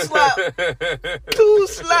 One slap. Two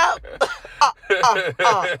slap.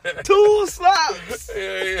 Two slaps.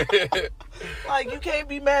 Yeah. Like, you can't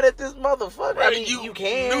be mad at this motherfucker. Right, I mean, you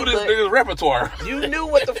can. knew this nigga's repertoire. You knew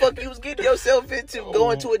what the fuck you was getting yourself into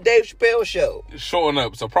going to a Dave Chappelle show. Showing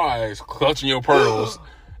up, surprise, clutching your pearls.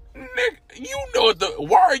 Nigga, you know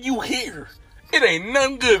why are you here? It ain't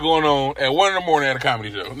nothing good going on at 1 a.m. at a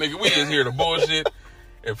comedy show. Nigga, we just here to bullshit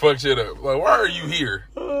and fuck shit up. Like, why are you here?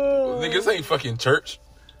 Nigga, this ain't fucking church.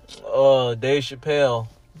 Dave Chappelle.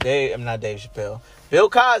 Not Dave Chappelle. Bill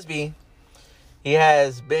Cosby, he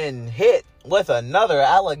has been hit with another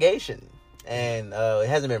allegation. And it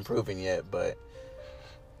hasn't been proven yet, but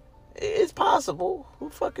it's possible. Who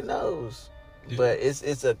fucking knows? Yeah. But it's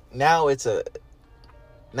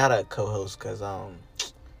not a co-host, because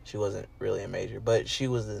she wasn't really a major, but she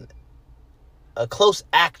was a close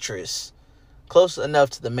actress, close enough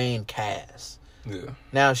to the main cast. Yeah.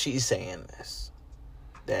 Now she's saying this,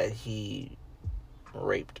 that he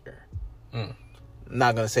raped her. I'm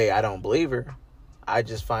not gonna say I don't believe her. I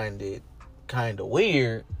just find it kind of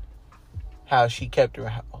weird how she kept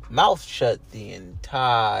her mouth shut the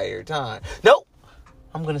entire time. Nope,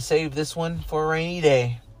 I'm gonna save this one for a rainy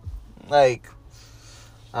day. Like,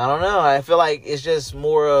 I don't know. I feel like it's just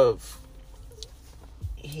more of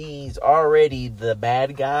he's already the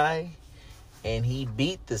bad guy, and he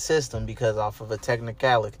beat the system because off of a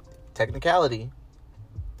technicality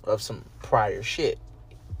of some prior shit.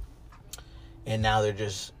 And now they're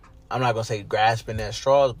just, I'm not going to say grasping at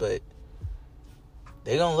straws, but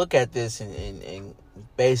they're going to look at this and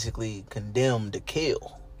basically condemn to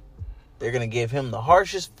kill. They're going to give him the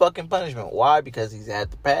harshest fucking punishment. Why? Because he's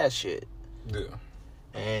had the past shit. Yeah.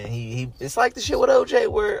 And he it's like the shit with OJ,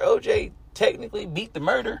 where OJ technically beat the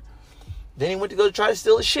murder. Then he went to go try to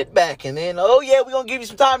steal his shit back. And then, oh yeah, we're going to give you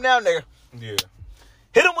some time down there. Yeah.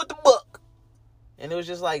 Hit him with the book. And it was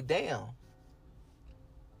just like, damn.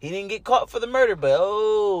 He didn't get caught for the murder,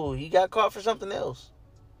 but he got caught for something else.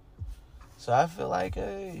 So I feel like,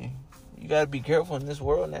 hey, you got to be careful in this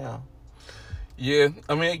world now. Yeah,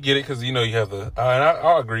 I mean, I get it, because, you know, you have the...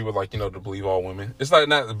 I agree with, like, you know, to believe all women. It's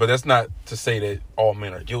not, but that's not to say that all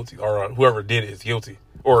men are guilty, or whoever did it is guilty.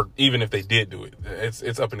 Or even if they did do it,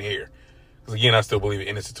 it's up in the air. Because, again, I still believe it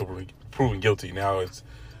innocent until proven guilty. Now it's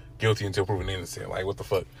guilty until proven innocent. Like, what the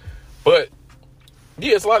fuck? But,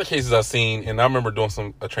 yeah, it's a lot of cases I've seen, and I remember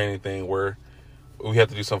doing a training thing where we had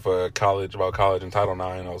to do something for college, about college and Title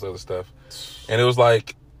IX and all this other stuff. And it was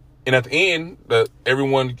like... And at the end,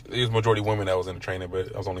 everyone, it was majority women that was in the training,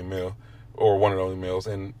 but I was only male, or one of the only males.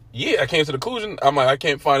 And yeah, I came to the conclusion, I'm like, I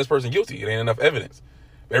can't find this person guilty. It ain't enough evidence.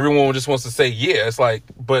 Everyone just wants to say, yeah. It's like,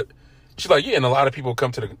 but she's like, yeah. And a lot of people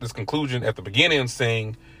come to this conclusion at the beginning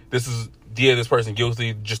saying, this person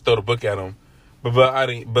guilty, just throw the book at them.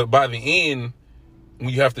 But by the end, when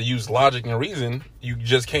you have to use logic and reason, you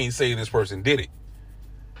just can't say this person did it.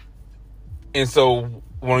 And so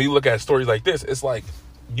when you look at stories like this, it's like,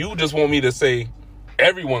 you just want me to say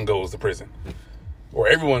everyone goes to prison. Or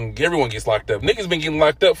everyone gets locked up. Niggas been getting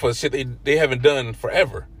locked up for shit they haven't done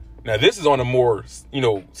forever. Now, this is on a more,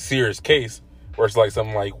 serious case, where it's like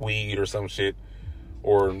something like weed or some shit,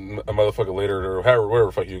 or a motherfucker later, or whatever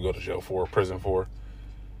the fuck you go to jail for, prison for.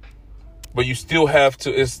 But you still have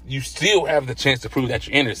the chance to prove that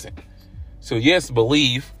you're innocent. So yes,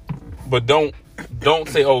 believe, but don't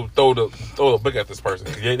say, oh, throw the book at this person.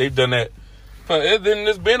 Yeah, they've done that. Then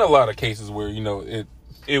there's been a lot of cases where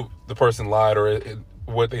the person lied, or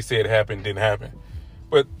what they said happened didn't happen,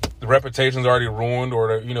 but the reputation's already ruined,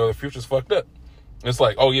 or the future's fucked up. It's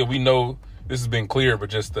like, oh yeah, we know this has been clear, but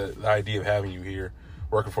just the idea of having you here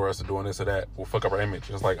working for us or doing this or that will fuck up our image.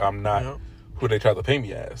 It's like, I'm not who they try to paint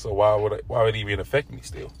me as, so why would it even affect me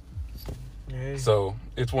still? Yeah. So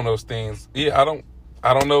it's one of those things. Yeah, I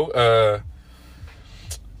don't know.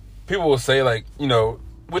 People will say, like,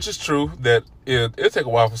 which is true, that it'll take a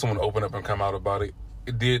while for someone to open up and come out about it.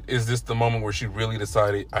 Is this the moment where she really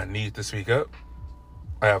decided, I need to speak up?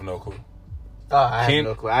 I have no clue. I have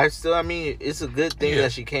no clue. It's a good thing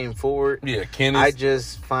that she came forward. Yeah, I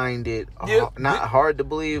just find it not hard to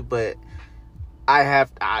believe, but I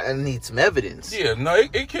need some evidence. Yeah, no,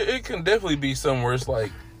 it can definitely be somewhere. It's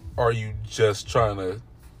like, are you just jumping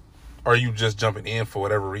in for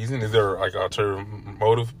whatever reason? Is there like an ulterior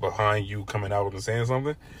motive behind you coming out and saying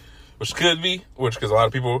something? Which could be, because a lot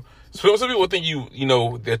of people, some people think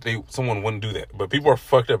that someone wouldn't do that, but people are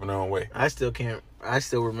fucked up in their own way. I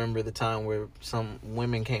still remember the time where some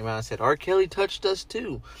women came out and said, R. Kelly touched us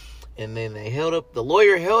too. And then the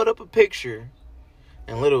lawyer held up a picture,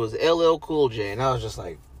 and it was LL Cool J. And I was just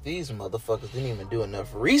like, these motherfuckers didn't even do enough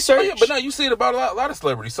research. Oh, yeah, but now you see it about a lot of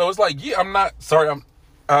celebrities. So it's like, yeah, I'm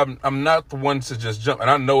not the one to just jump. And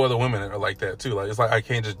I know other women that are like that too. Like, it's like, I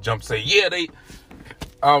can't just jump and say, yeah,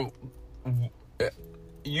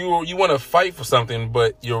 you want to fight for something,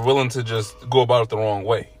 but you're willing to just go about it the wrong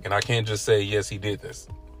way. And I can't just say, yes, he did this.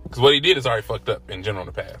 Because what he did is already fucked up in general in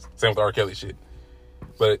the past. Same with the R. Kelly shit.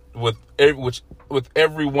 But with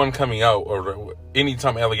everyone coming out, or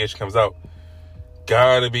anytime an allegation comes out,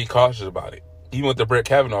 gotta be cautious about it. Even with the Brett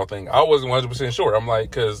Kavanaugh thing, I wasn't 100% sure. I'm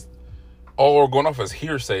like, because all we're going off is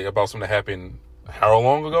hearsay about something that happened how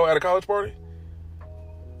long ago at a college party?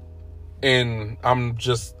 And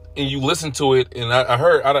you listen to it, and I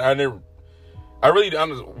heard,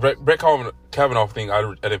 Brett Kavanaugh thing,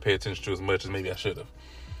 I didn't pay attention to as much as maybe I should have.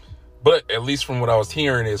 But at least from what I was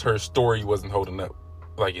hearing, is her story wasn't holding up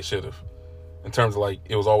like it should have. In terms of, like,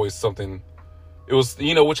 it was always something, it was,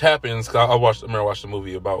 which happens, cause I remember watched a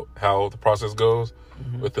movie about how the process goes,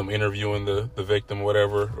 with them interviewing the victim,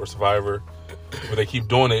 whatever, or survivor, but they keep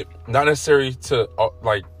doing it, not necessarily to,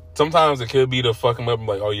 like, sometimes it could be to fuck them up and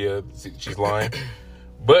like, oh yeah, she's lying.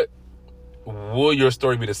 But will your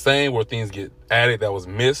story be the same where things get added that was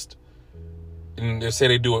missed? And they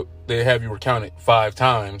say they have you recount it 5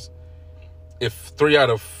 times. If 3 out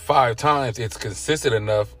of 5 times it's consistent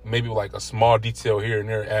enough, maybe like a small detail here and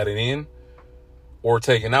there added in or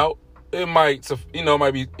taken out, it might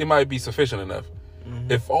be sufficient enough.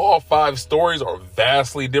 Mm-hmm. If all 5 stories are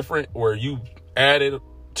vastly different, where you added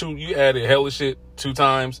hella shit 2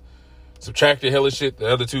 times, subtracted hella shit the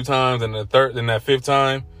other 2 times, and that 5th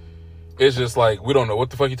time, it's just like, we don't know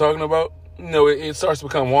what the fuck you're talking about. It starts to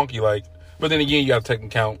become wonky. Like, but then again, you got to take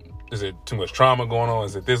into account, is it too much trauma going on?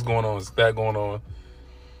 Is it this going on? Is it that going on?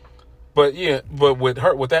 But yeah, but with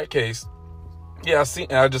that case, yeah,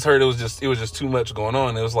 I just heard it was just too much going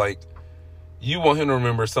on. It was like, you want him to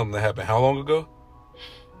remember something that happened how long ago?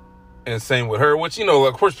 And same with her, which,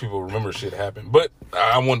 of course people remember shit happened, but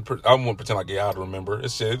I wouldn't pretend like, yeah, I'd remember.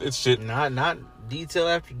 It's shit. Not detail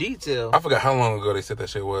after detail. I forgot how long ago they said that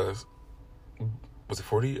shit was. Was it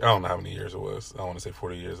 40? I don't know how many years it was. I don't want to say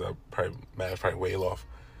 40 years. Math's probably way off.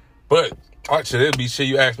 But actually, it'd be shit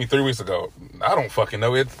you asked me 3 weeks ago. I don't fucking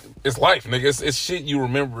know. It's life, nigga. It's shit you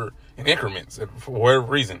remember in increments for whatever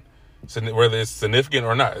reason, whether it's significant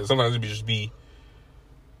or not. Sometimes it just be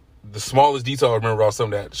the smallest detail I remember about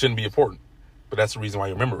something that shouldn't be important, but that's the reason why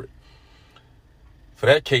you remember it. For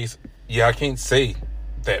that case, yeah, I can't say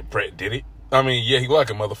that Brett did it. I mean, yeah, he look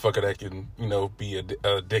like a motherfucker that can, be a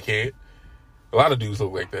dickhead. A lot of dudes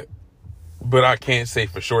look like that. But I can't say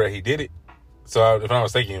for sure that he did it. So if I'm not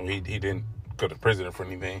mistaken, he didn't go to prison for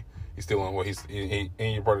anything. He's still on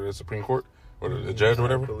ain't part of the Supreme Court or the judge or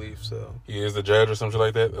whatever. I believe so. He is the judge or something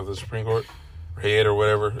like that of the Supreme Court, or head or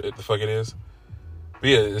whatever the fuck it is. But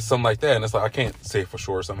yeah, it's something like that, and it's like, I can't say for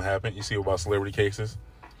sure something happened. You see about celebrity cases,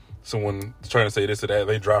 someone trying to say this or that,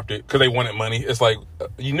 they dropped it because they wanted money. It's like,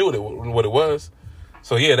 you knew what it was.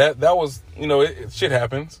 So yeah, that was, shit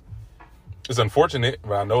happens. It's unfortunate,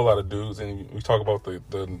 but I know a lot of dudes, and we talk about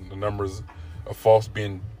the numbers of false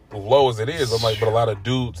being low as it is. I'm like, but a lot of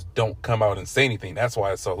dudes don't come out and say anything. That's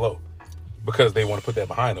why it's so low, because they want to put that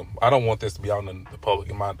behind them. I don't want this to be out in the public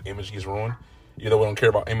and my image gets ruined. Either way, I don't care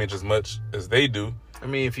about image as much as they do. I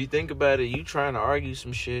mean, if you think about it, you trying to argue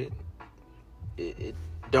some shit, it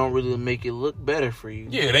don't really make it look better for you.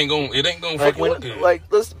 Yeah, it ain't gonna like fucking look good. Like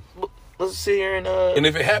let's sit here and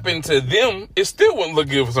if it happened to them, it still wouldn't look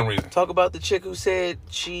good for some reason. Talk about the chick who said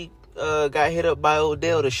she got hit up by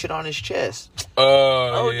Odell to shit on his chest.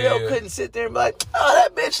 Odell couldn't sit there and be like, "Oh,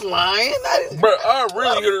 that bitch lying." Bro, I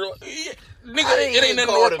really hear her. Nigga, it ain't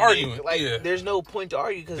nothing worth arguing. Like, there's no point to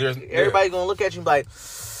argue because everybody gonna look at you and be like,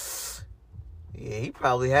 yeah, he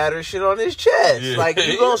probably had her shit on his chest. Yeah. Like,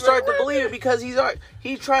 you gonna start to believe it because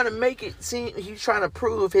he's trying to make it seem, he's trying to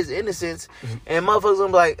prove his innocence, and motherfuckers gonna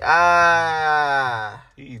be like,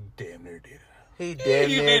 he damn near did it. He damn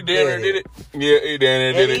near did it. Yeah, he damn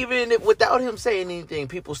near did it. And even without him saying anything,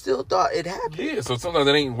 people still thought it happened. Yeah, so sometimes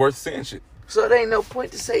it ain't worth saying shit. So there ain't no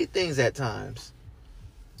point to say things at times.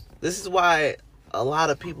 This is why a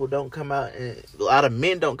lot of people don't come out, and a lot of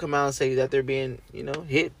men don't come out and say that they're being,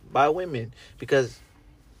 hit by women, because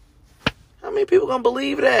how many people gonna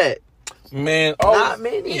believe that? Man, not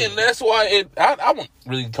many. Yeah, that's why I wouldn't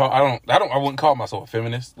really call. I wouldn't call myself a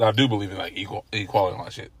feminist. I do believe in like equality and all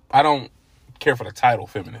that shit. I don't care for the title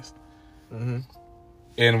feminist. Mm-hmm.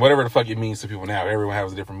 And whatever the fuck it means to people now, everyone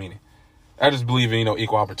has a different meaning. I just believe in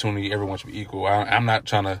equal opportunity. Everyone should be equal. I'm not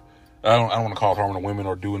trying to. I don't want to cause harm to women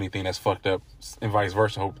or do anything that's fucked up, and vice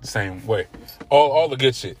versa. Hope the same way. All the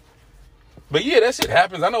good shit. But yeah, that shit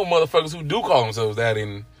happens. I know motherfuckers who do call themselves that,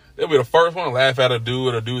 and they'll be the first one to laugh at a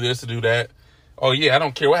dude or do this or do that. Oh yeah, I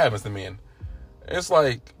don't care what happens to men. It's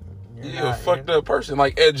like you're a fucked up person.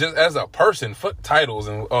 Like, just as a person, fuck titles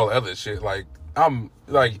and all the other shit. Like, I'm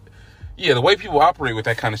like, yeah, the way people operate with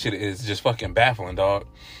that kind of shit is just fucking baffling, dog.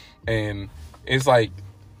 And it's like,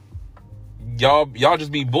 y'all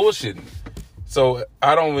just be bullshitting. So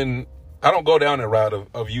I don't go down that route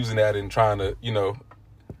of using that and trying to,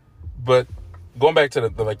 but going back to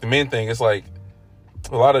the men thing, it's like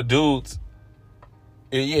a lot of dudes,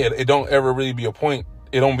 it don't ever really be a point.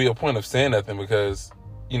 It don't be a point of saying nothing because,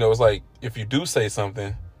 it's like if you do say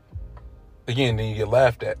something, again, then you get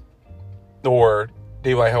laughed at. Or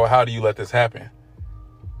they like, how do you let this happen?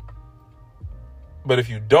 But if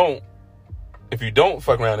you don't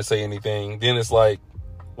fuck around and say anything, then it's like,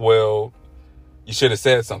 well, you should have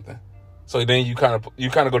said something. So then you kind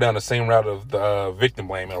of go down the same route of the victim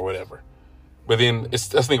blaming or whatever. But then I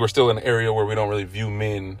think we're still in an area where we don't really view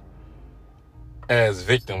men as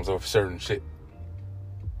victims of certain shit.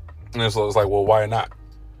 And so it's like, well, why not?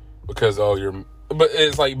 Because but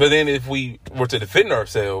then if we were to defend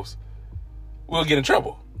ourselves, we'll get in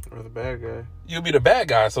trouble. Or the bad guy. You'll be the bad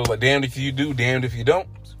guy. So it's like, damned if you do, damned if you don't.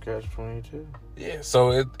 It's catch-22. Yeah,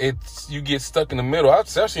 so it's you get stuck in the middle. I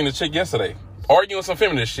seen a chick yesterday arguing some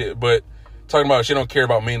feminist shit, but talking about she don't care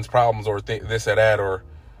about men's problems or this or that, or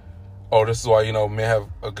this is why men have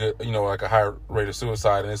a good like a higher rate of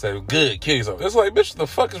suicide, and they say good kill yourself. It's like, bitch, what the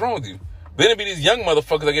fuck is wrong with you? Then it be these young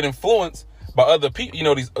motherfuckers that get influenced by other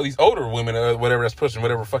people, these older women or whatever that's pushing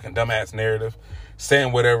whatever fucking dumbass narrative,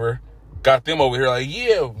 saying whatever, got them over here like,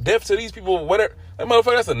 yeah, death to these people, whatever. That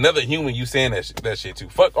motherfucker, that's another human you saying that shit to.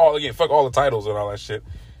 Fuck all the titles and all that shit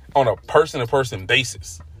on a person-to-person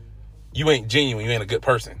basis. You ain't genuine. You ain't a good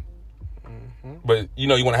person. Mm-hmm. But, you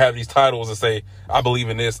want to have these titles and say, I believe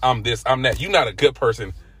in this, I'm that. You're not a good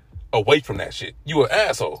person away from that shit. You an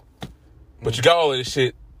asshole. But you got all of this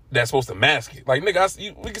shit that's supposed to mask it. Like,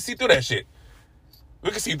 nigga, we can see through that shit.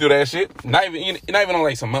 We can see through that shit. Not even on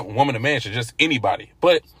like some woman or man shit, just anybody.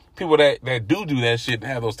 But people that do that shit and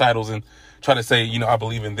have those titles and try to say, I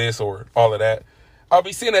believe in this or all of that, I'll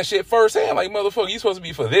be seeing that shit firsthand. Like, motherfucker, you supposed to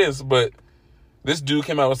be for this, but this dude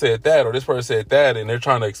came out and said that, or this person said that, and they're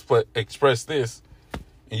trying to express this,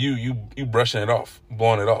 and you brushing it off,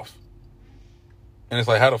 blowing it off. And it's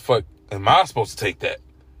like, how the fuck am I supposed to take that?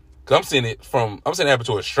 Because I'm seeing it happen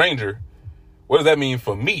to a stranger. What does that mean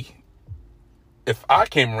for me? If I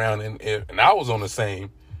came around and I was in the same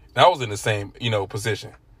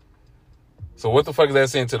position. So what the fuck is that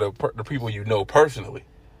saying to the people personally?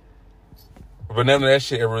 But none of that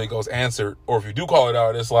shit ever really goes answered. Or if you do call it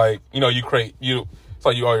out, it's like, you're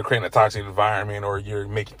creating a toxic environment, or you're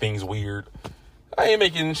making things weird. I ain't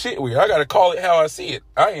making shit weird. I gotta call it how I see it.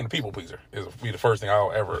 I ain't a people pleaser. It'll be the first thing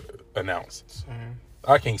I'll ever announce. Same.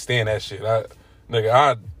 I can't stand that shit. Not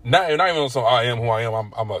even on some I am who I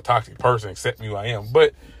am. I'm a toxic person. Accept me who I am.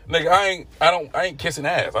 But nigga, I ain't kissing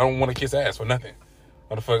ass. I don't want to kiss ass for nothing.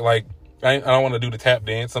 Motherfucker, like, I don't want to do the tap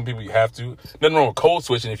dance. Some people you have to. Nothing wrong with code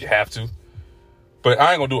switching if you have to. But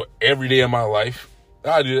I ain't gonna do it every day of my life.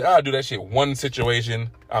 I'll do that shit one situation,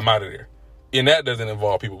 I'm out of there. And that doesn't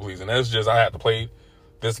involve people pleasing. That's just, I have to play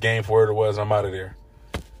this game for what it was, I'm out of there.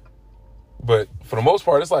 But for the most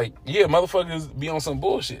part, it's like, yeah, motherfuckers be on some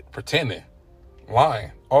bullshit, pretending,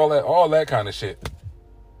 lying, all that kind of shit.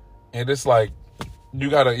 And it's like, you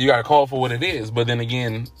gotta call for what it is. But then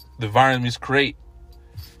again, the environments create,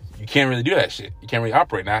 you can't really do that shit. You can't really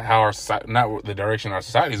operate. Not the direction our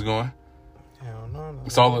society is going. Hell no.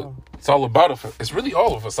 It's all about it's really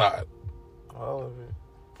all a facade. All of it.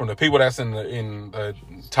 From the people that's in the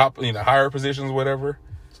top, higher positions, whatever.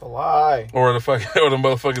 It's a lie. Or the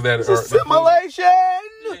motherfuckers that it's a simulation.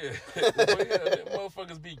 Yeah, the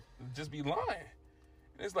motherfuckers be lying.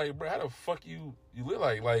 It's like, bro, how the fuck you live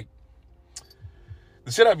like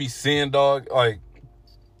the shit I be seeing, dog. Like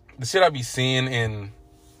the shit I be seeing in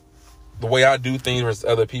the way I do things versus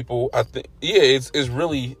other people. I think, it's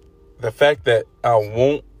really the fact that I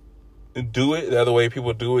won't do it the other way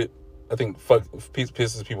people do it. I think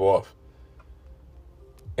pisses people off.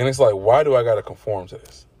 And it's like, why do I gotta conform to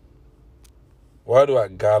this? Why do I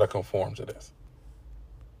gotta conform to this?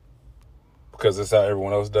 Because it's how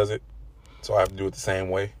everyone else does it. So I have to do it the same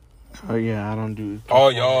way. Oh, yeah, I don't do...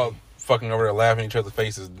 All y'all fucking over there laughing in each other's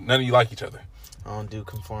faces. None of you like each other. I don't do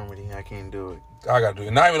conformity. I can't do it. I gotta do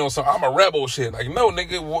it. Not even on some, I'm a rebel shit. Like, no,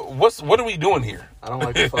 nigga, what are we doing here? I don't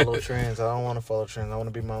like to follow trends. I don't want to follow trends. I want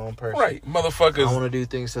to be my own person. Right, motherfuckers. I want to do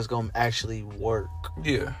things that's going to actually work.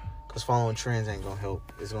 Yeah. Because following trends ain't going to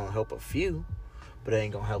help. It's going to help a few, but it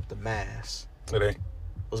ain't going to help the mass. It ain't.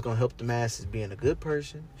 What's going to help the mass is being a good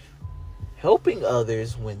person, helping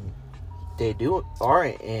others when they do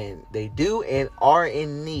and are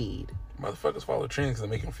in need. Motherfuckers follow trends because they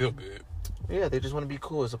make them feel good. Yeah, they just want to be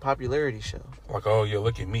cool. It's a popularity show. Like, oh, yeah,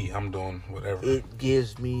 look at me. I'm doing whatever. It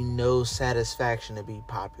gives me no satisfaction to be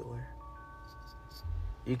popular.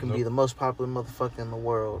 You can be the most popular motherfucker in the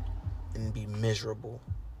world and be miserable.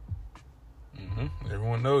 Mm-hmm.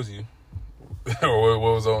 Everyone knows you. Or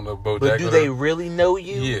what was on the BoJack? But do they really know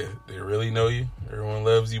you? Yeah, they really know you. Everyone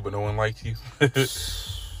loves you, but no one likes you.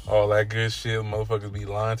 All that good shit. Motherfuckers be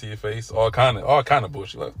lying to your face. All kind of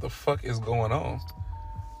bullshit. Like, what the fuck is going on?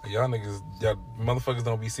 Y'all motherfuckers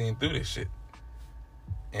don't be seeing through this shit.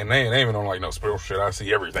 And they ain't even on like no spiritual shit. I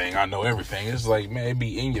see everything. I know everything. It's like, man, it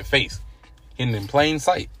be in your face. Hidden in plain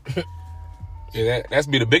sight. Yeah, that's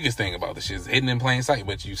be the biggest thing about this shit. It's hidden in plain sight,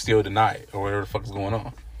 but you still deny it or whatever the fuck is going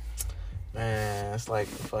on. Man, it's like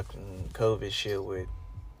the fucking COVID shit with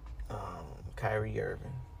Kyrie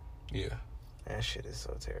Irving. Yeah. That shit is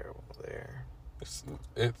so terrible there.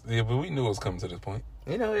 Yeah, but we knew it was coming to this point.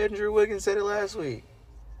 Andrew Wiggins said it last week.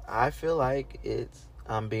 I feel like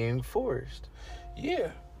I'm being forced. Yeah.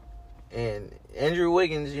 And Andrew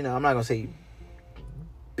Wiggins, I'm not gonna say he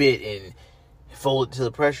bit and folded to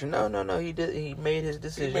the pressure. No. He did. He made his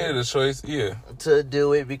decision. He made a choice. Yeah. To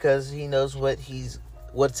do it because he knows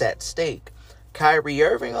what's at stake. Kyrie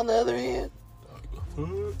Irving, on the other hand,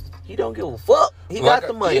 he don't give a fuck. He got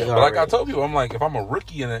the money. Yeah, but like I told you, I'm like, if I'm a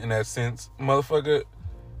rookie in that sense, motherfucker.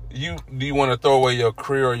 Do you want to throw away your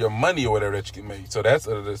career or your money or whatever that you can make? So that's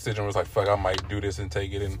a decision where it's like, fuck, I might do this and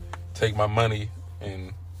take it and take my money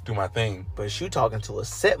and do my thing. But you talking to a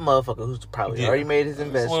set motherfucker who's probably already made his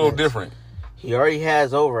investment. It's a little different. He already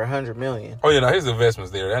has over $100 million. Oh yeah, no, his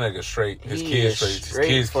investment's there. That nigga's straight. His kids straight. His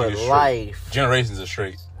kids for straight. Life. Generations are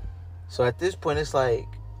straight. So at this point, it's like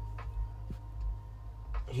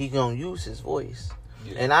he gonna use his voice,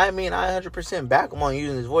 and I 100% back him on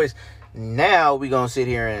using his voice. Now we gonna sit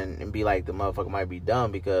here and be like the motherfucker might be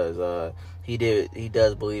dumb because he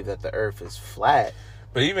does believe that the earth is flat.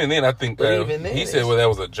 But even then, I think he said that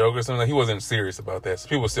was a joke or something. He wasn't serious about that. So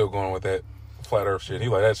people still going with that flat earth shit. He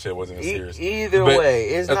like, that shit wasn't even serious. Either way,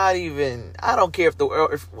 it's not even. I don't care if the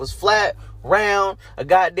earth was flat, round, a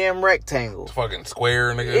goddamn rectangle, fucking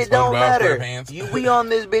square, nigga. It don't matter. We on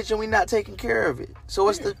this bitch and we not taking care of it. So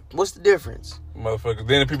what's the difference? Motherfucker.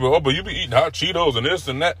 Then people, but you be eating hot Cheetos and this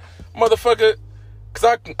and that, motherfucker.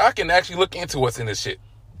 Because I can actually look into what's in this shit.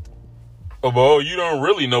 Oh, you don't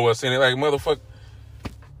really know what's in it, like motherfucker.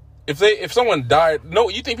 If someone died,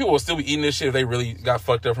 you think people will still be eating this shit if they really got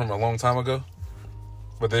fucked up from a long time ago?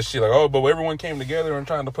 But this shit like, but everyone came together and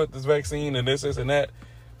trying to put this vaccine and this and that.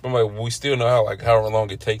 But I'm like, we still know however long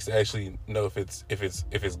it takes to actually know if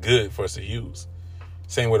it's good for us to use.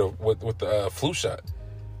 Same with the flu shot.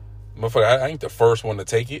 Motherfucker, I ain't the first one to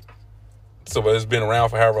take it. So, but it's been around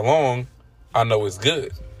for however long, I know it's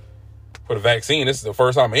good. For the vaccine, this is the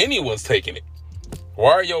first time anyone's taking it.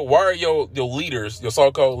 Why are your leaders, your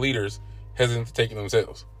so-called leaders, hesitant to take it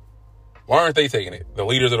themselves? Why aren't they taking it? The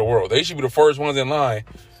leaders of the world. They should be the first ones in line.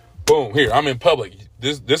 Boom, here, I'm in public.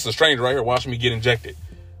 This is a stranger right here watching me get injected.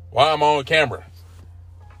 Why am I on camera?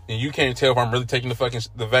 And you can't tell if I'm really taking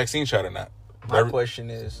the vaccine shot or not. My question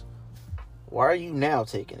is, why are you now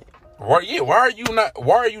taking it? Why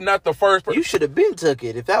are you not the first person? You should have been took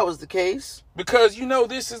it if that was the case. Because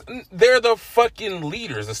they're the fucking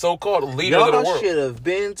leaders, the so-called leaders of the world. Y'all should have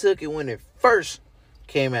been took it when it first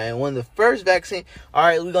came out. And when the first vaccine, all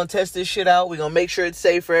right, we're going to test this shit out. We're going to make sure it's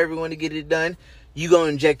safe for everyone to get it done. You going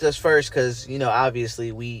to inject us first because,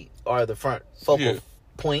 obviously we are the front focal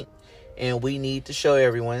point. And we need to show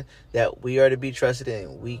everyone that we are to be trusted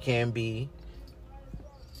and we can be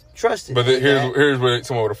trusted. But here's where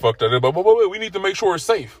someone would have fucked up. But we need to make sure it's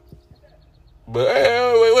safe. But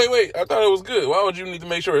hey, wait. I thought it was good. Why would you need to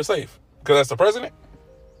make sure it's safe? Because that's the president?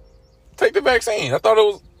 Take the vaccine. I thought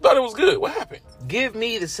it was good. What happened? Give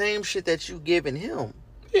me the same shit that you giving him.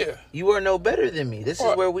 Yeah. You are no better than me. This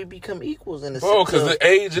is where we become equals in the sense. Oh, because the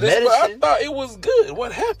age of this, I thought it was good.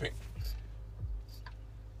 What happened?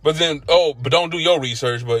 But then, but don't do your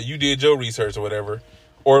research, but you did your research or whatever.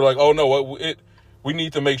 Or like, oh no, we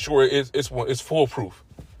need to make sure it's foolproof.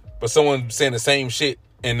 But someone saying the same shit,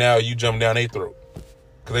 and now you jump down their throat.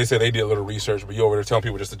 Because they said they did a little research, but you over there telling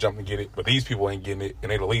people just to jump and get it. But these people ain't getting it, and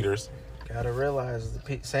they the leaders. Gotta realize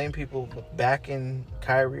the same people backing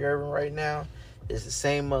Kyrie Irving right now is the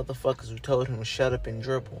same motherfuckers who told him to shut up and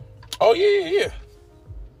dribble. Oh, yeah.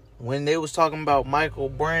 When they was talking about Michael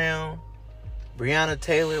Brown, Breonna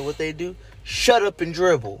Taylor, what they do? Shut up and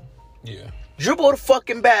dribble. Yeah. Dribble the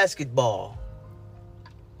fucking basketball.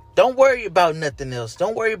 Don't worry about nothing else.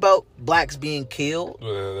 Don't worry about blacks being killed.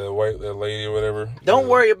 That lady or whatever. Don't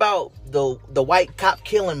worry about the white cop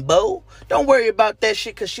killing Bo. Don't worry about that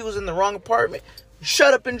shit because she was in the wrong apartment.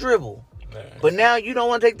 Shut up and dribble. Nah. But now you don't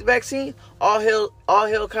want to take the vaccine? All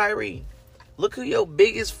hell Kyrie. Look who your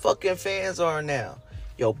biggest fucking fans are now.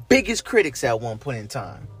 Your biggest critics at one point in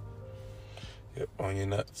time. Yep, on your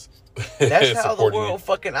nuts. That's how the world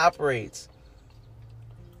fucking operates.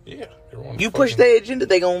 Yeah. You push their agenda,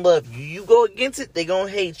 they gonna love you. You go against it, they gonna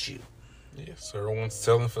hate you. Yeah, so everyone's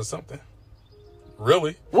selling for something.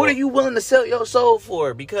 Really? What are you willing to sell your soul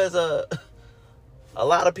for? Because a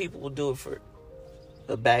lot of people will do it for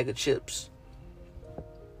a bag of chips.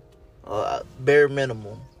 Bare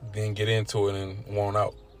minimum. Then get into it and want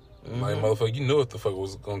out. Mm-hmm. Like, motherfucker, you knew what the fuck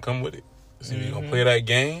was gonna come with it. So you gonna play that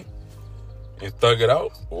game and thug it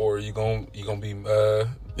out, or you gonna be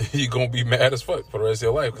you gonna be mad as fuck for the rest of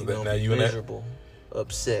your life because now you miserable,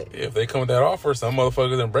 upset. Yeah, if they come with that offer, some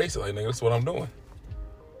motherfuckers embrace it. Like, nigga, that's what I'm doing.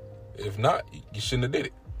 If not, you shouldn't have did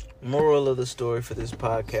it. Moral of the story for this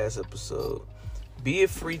podcast episode: be a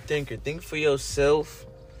free thinker. Think for yourself,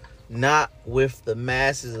 not with the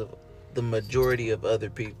masses of the majority of other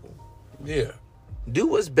people. Yeah. Do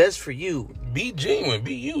what's best for you. Be genuine.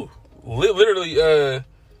 Be you. Literally, I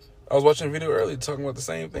was watching a video earlier talking about the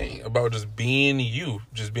same thing, about just being you,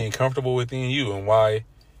 just being comfortable within you, and why,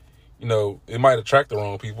 it might attract the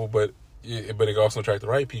wrong people, but it can also attract the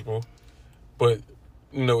right people. But,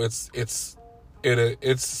 it's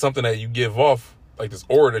something that you give off, like this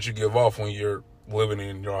aura that you give off when you're living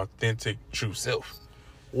in your authentic, true self.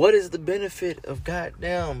 What is the benefit of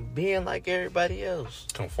goddamn being like everybody else?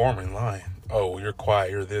 Conforming, lying. Oh, you're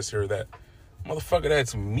quiet, you're this, you're that. Motherfucker,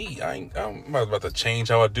 that's me. I'm not about to change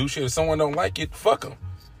how I do shit. If someone don't like it, fuck them.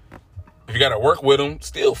 If you gotta work with them,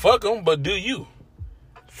 still fuck them, but do you.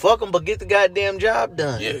 Fuck them, but get the goddamn job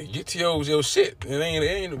done. Yeah, get to your shit. We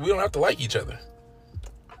don't have to like each other.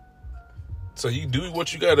 So you do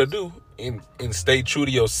what you gotta do and stay true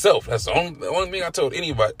to yourself. That's the only thing I tell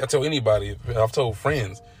anybody. I've told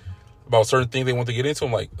friends about certain things they want to get into.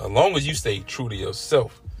 I'm like, as long as you stay true to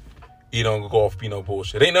yourself, you don't go off no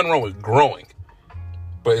bullshit. Ain't nothing wrong with growing,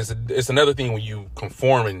 but it's another thing when you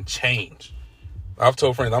conform and change. I've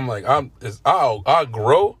told friends, I'm like, I'll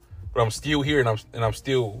grow, but I'm still here and I'm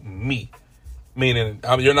still me. Meaning,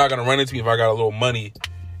 you're not gonna run into me if I got a little money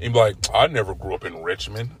and be like, I never grew up in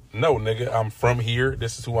Richmond. No, nigga, I'm from here.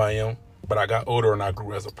 This is who I am. But I got older and I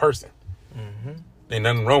grew as a person. Mm-hmm. Ain't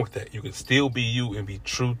nothing wrong with that. You can still be you and be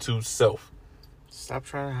true to self. Stop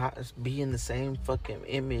trying to be in the same fucking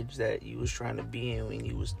image that you was trying to be in when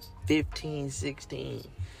you was 15, 16.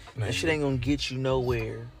 That shit ain't gonna get you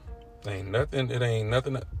nowhere. Ain't nothing. It ain't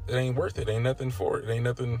nothing. It ain't worth it. Ain't nothing for it. It ain't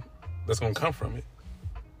nothing that's gonna come from it.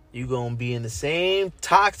 You gonna be in the same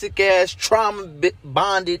toxic ass trauma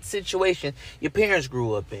bonded situation your parents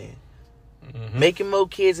grew up in. Mm-hmm. Making more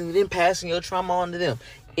kids and then passing your trauma on to them.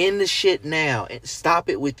 End the shit now and stop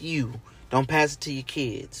it with you. Don't pass it to your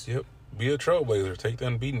kids. Yep. Be a trailblazer. Take the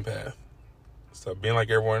unbeaten path. Stop being like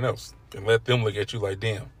everyone else. And let them look at you like,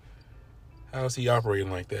 damn, how is he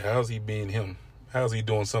operating like that? How is he being him? How is he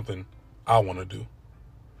doing something I want to do?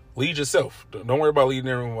 Lead yourself. Don't worry about leading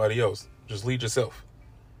everybody else. Just lead yourself.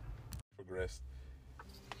 Progress.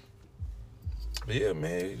 But yeah,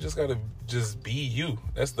 man, you just gotta just be you.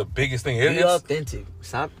 That's the biggest thing. Be authentic.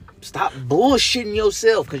 Stop bullshitting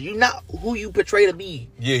yourself, because you're not who you portray to be.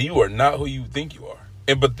 Yeah, you are not who you think you are.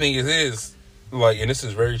 But the thing is, like, and this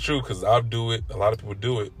is very true, because I do it, a lot of people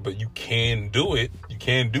do it, but you can do it, you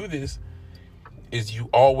can do this, is you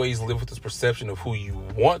always live with this perception of who you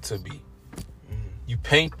want to be. You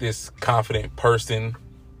paint this confident person,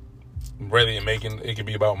 whether it can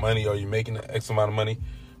be about money or you're making X amount of money,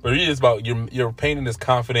 but it is about you're painting this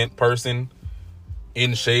confident person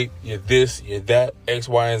in shape. You're this, you're that, X,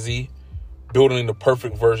 Y, and Z, building the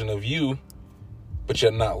perfect version of you, but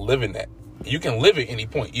you're not living that. You can live at any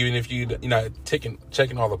point, even if you're not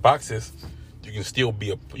checking all the boxes. You can still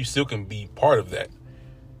be part of that.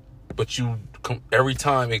 But every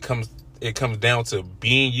time it comes down to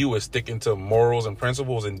being you and sticking to morals and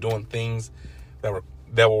principles and doing things that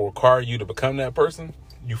will require you to become that person,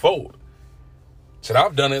 you fold. Shit,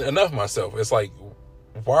 I've done it enough myself. It's like,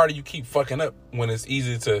 why do you keep fucking up when it's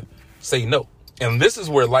easy to say no? And this is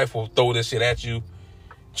where life will throw this shit at you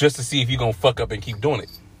just to see if you're going to fuck up and keep doing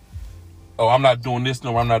it. Oh, I'm not doing this,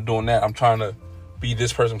 no, I'm not doing that. I'm trying to be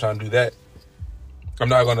this person, I'm trying to do that. I'm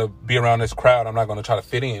not going to be around this crowd. I'm not going to try to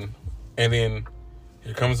fit in. And then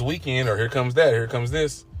here comes the weekend, or here comes that, here comes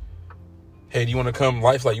this. Hey, do you want to come?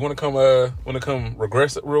 Life's like, you want to come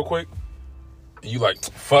regress it real quick? And you like,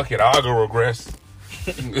 fuck it, I'll go regress.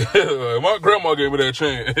 My grandma gave me that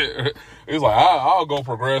chance. It's like, I'll go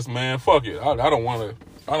progress, man. Fuck it. I don't want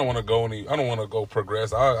to go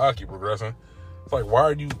progress. I'll keep progressing. It's like,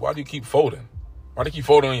 why do you keep folding? Why do you keep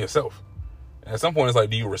folding on yourself? And at some point, it's like,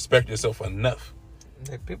 do you respect yourself enough?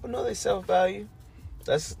 People know their self-value.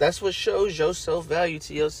 That's what shows your self-value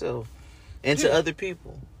to yourself and to other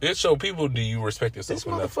people. It show people, do you respect yourself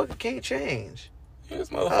enough? This motherfucker can't change. Yeah, this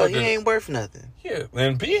motherfucker, he ain't worth nothing. Yeah,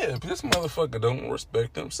 and this motherfucker don't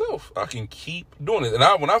respect himself. I can keep doing it.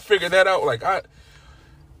 And when I figured that out, like,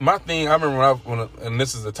 my thing, I remember and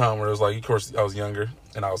this is the time where it was like, of course, I was younger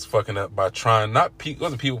and I was fucking up by trying, it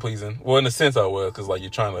wasn't people pleasing. Well, in a sense I was, because like, you're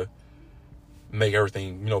trying to make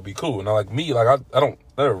everything, be cool. And like me, like, I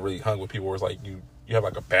never really hung with people where it's like, you have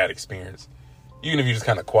like a bad experience. Even if you're just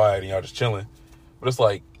kind of quiet and y'all just chilling. But it's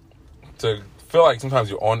like, to feel like sometimes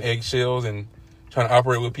you're on eggshells and trying to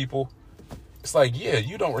operate with people, it's like, yeah,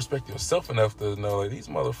 you don't respect yourself enough to know, like, these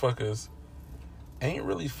motherfuckers ain't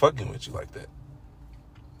really fucking with you like that.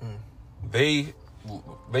 They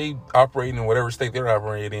operate in whatever state they're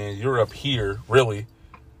operating in. You're up here, really,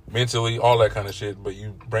 mentally, all that kind of shit, but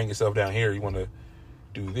you bring yourself down here. You want to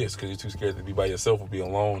do this because you're too scared to be by yourself or be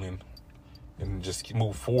alone and just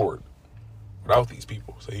move forward without these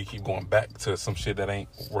people. So you keep going back to some shit that ain't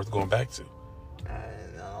worth going back to.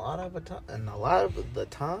 And a lot of the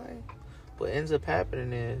time, what ends up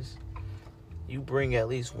happening is you bring at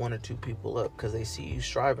least one or two people up because they see you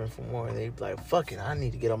striving for more, and they be like, fuck it, I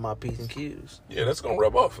need to get on my P's and Q's. Yeah, that's going to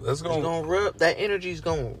rub off. That energy's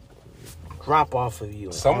going to drop off of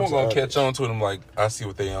you. Someone's going to catch on to them like, I see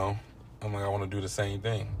what they own. I'm like, I want to do the same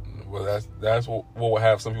thing. Well, that's what will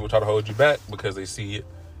have some people try to hold you back because they see it.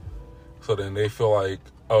 So then they feel like,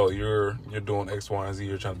 oh, you're doing X, Y, and Z.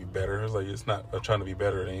 You're trying to be better. It's like, it's not a trying to be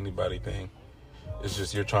better than anybody thing. It's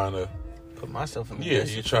just you're trying to put myself in the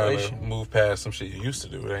you're trying to move past some shit you used to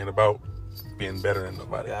do. It ain't about being better than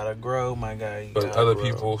nobody. Gotta grow, my guy. But other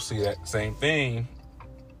people see that same thing,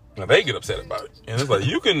 and they get upset about it. And it's like,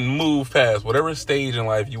 you can move past whatever stage in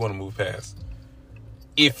life you want to move past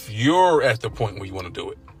if you're at the point where you want to do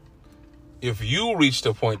it. If you reach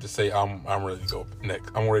the point to say, I'm ready to go next,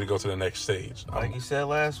 I'm ready to go to the next stage. Like you said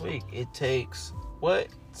last week, it takes what?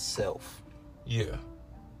 Self. Yeah.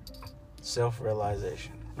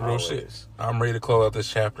 Self-realization. Real shit. I'm ready to close out this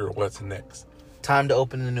chapter. What's next? Time to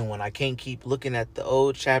open the new one. I can't keep looking at the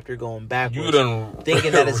old chapter going backwards.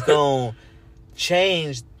 Thinking that it's going to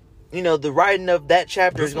change. The writing of that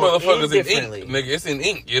chapter is going to end differently. Nigga, it's in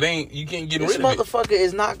ink. You can't get rid of it. This motherfucker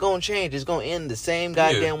is not going to change. It's going to end the same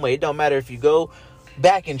goddamn way. It don't matter if you go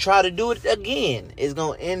back and try to do it again. It's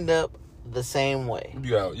going to end up the same way.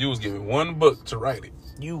 You was given one book to write it.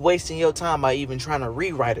 You wasting your time by even trying to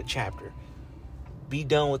rewrite a chapter. Be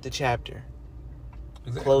done with the chapter.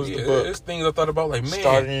 Exactly. Close the book. There's things I thought about, like, man.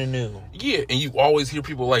 Starting anew. Yeah, and you always hear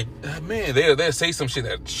people like, man, they'll say some shit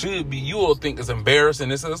that should be, you will think is embarrassing.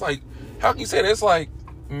 It's like, how can you say that? It's like,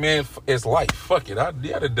 man, it's life. Fuck it. I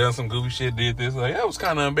done some goofy shit, did this. Like, that was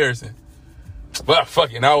kind of embarrassing. But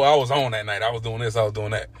fuck it, I was on that night. I was doing this, I was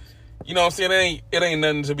doing that. You know what I'm saying? It ain't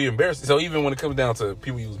nothing to be embarrassed. So even when it comes down to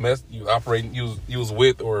people you was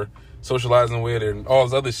with or socializing with and all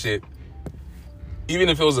this other shit, even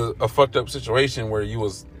if it was a fucked up situation where you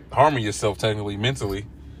was harming yourself technically, mentally,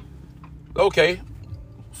 okay,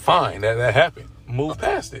 fine, that happened. Move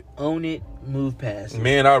past it. Own it, move past it.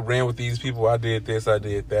 Man, I ran with these people, I did this, I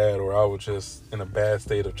did that, or I was just in a bad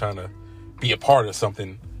state of trying to be a part of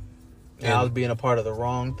something. And I was being a part of the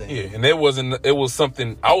wrong thing. Yeah, and it was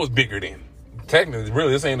something I was bigger than. Technically,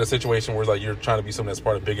 really, this ain't a situation where it's like you're trying to be something that's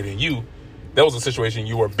part of bigger than you. That was a situation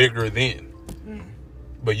you were bigger than.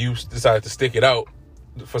 But you decided to stick it out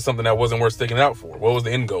for something that wasn't worth sticking it out for. What was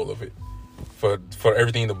the end goal of it? For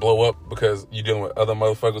everything to blow up because you're dealing with other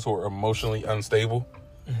motherfuckers who are emotionally unstable.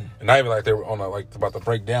 And not even like they were on like about to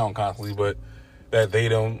break down constantly, but that they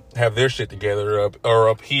don't have their shit together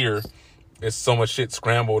up here. It's so much shit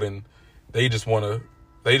scrambled and they just want to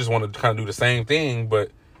kind of do the same thing,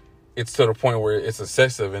 but it's to the point where it's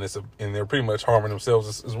excessive and and they're pretty much harming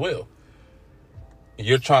themselves as well.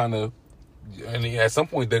 You're trying to, and at some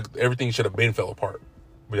point everything should have been fell apart,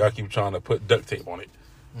 but y'all keep trying to put duct tape on it.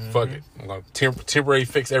 Fuck it, I'm gonna temporary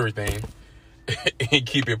fix everything and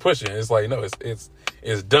keep it pushing. It's like no,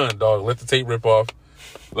 it's done, dog. Let the tape rip off.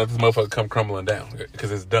 Let this motherfucker come crumbling down because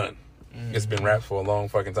it's done. It's been wrapped for a long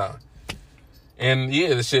fucking time. And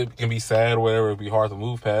yeah, the shit can be sad or whatever. It'll be hard to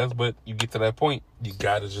move past, but you get to that point, you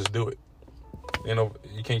gotta just do it. You know,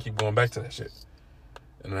 you can't keep going back to that shit.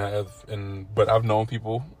 But I've known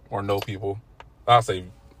people or know people. I'll say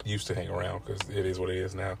used to hang around because it is what it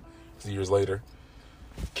is now. It's years later.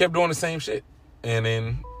 Kept doing the same shit, and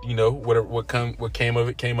then you know what came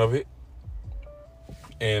of it.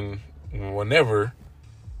 And whenever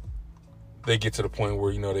they get to the point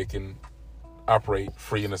where you know they can operate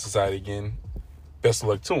free in the society again, best of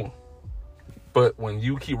luck to them. But when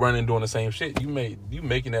you keep running doing the same shit, you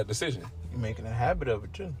making that decision. You're making a habit of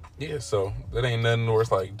it too. Yeah, so that ain't nothing where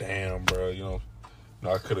it's like, damn, bro, you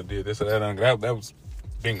know, I could have did this or that. That was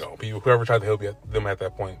bingo. People, whoever tried to help them at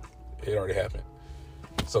that point, it already happened.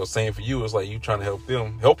 So same for you. It's like you trying to help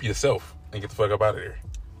them, help yourself, and get the fuck up out of there.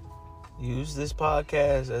 Use this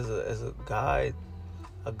podcast as a guide,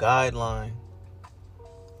 a guideline.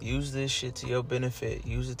 Use this shit to your benefit.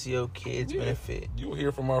 Use it to your kids' benefit. You'll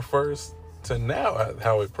hear from our first to now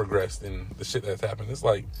how it progressed and the shit that's happened. It's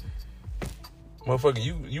like, motherfucker,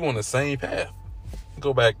 you on the same path.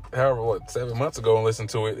 Go back, 7 months ago and listen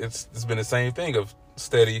to it. It's been the same thing of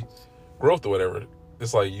steady growth or whatever.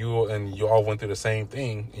 It's like you all went through the same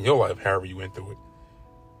thing in your life, however you went through it.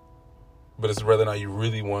 But it's whether or not you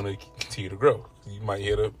really want to continue to grow. You might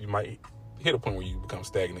hit a point where you become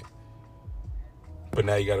stagnant. But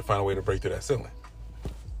now you got to find a way to break through that ceiling.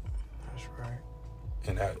 That's right.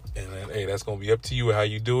 And hey, that's gonna be up to you how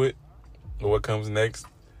you do it, or what comes next.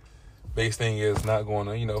 Base thing is not going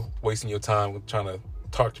to, wasting your time trying to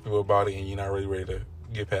talk to people about it, and you're not really ready to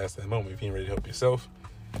get past that moment. If you ain't ready to help yourself,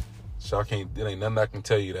 so it ain't nothing I can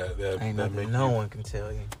tell you that ain't nothing no one can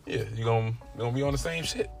tell you. Yeah, you're gonna be on the same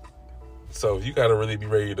shit. So you got to really be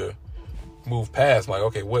ready to move past. Like,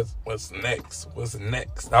 okay, what's next? What's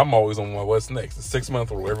next? I'm always on what's next. The 6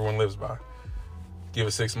 month rule everyone lives by. Give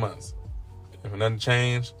it 6 months. If nothing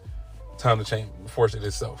changed, time to change. Force it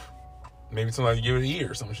itself. Maybe sometimes you give it a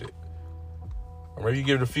year or some shit. Or maybe you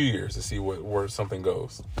give it a few years to see where something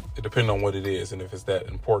goes. It depends on what it is and if it's that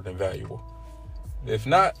important and valuable. If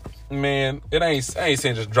not, man, I ain't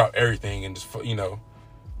saying just drop everything and just,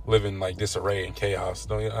 live in like disarray and chaos.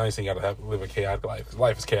 I ain't saying you gotta live a chaotic life. Because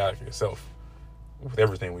life is chaotic itself. With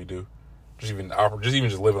everything we do. Just even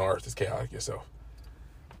living on earth is chaotic itself.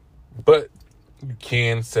 But you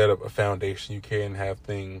can set up a foundation. You can have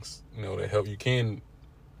things, that help. You can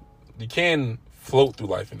float through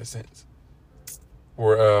life in a sense.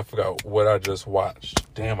 Or I forgot what I just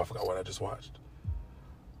watched. Damn, I forgot what I just watched.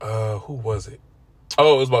 Who was it?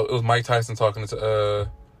 Oh, it was Mike Tyson talking to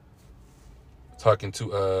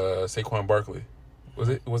Saquon Barkley. Was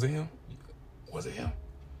it him? Was it him?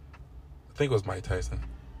 I think it was Mike Tyson.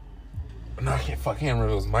 No, I can't remember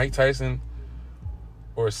if it was Mike Tyson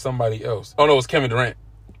or somebody else. Oh no, it was Kevin Durant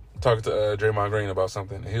talking to Draymond Green about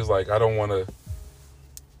something. And he was like, I don't want to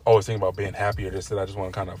always think about being happy or this, that I just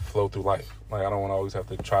want to kind of flow through life. Like, I don't want to always have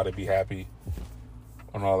to try to be happy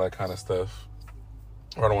and all that kind of stuff.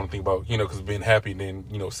 Or I don't want to think about, because being happy, then,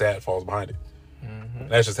 sad falls behind it. Mm-hmm.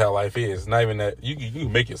 That's just how life is. Not even that, you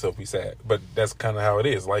can make yourself be sad, but that's kind of how it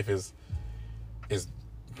is. Life is you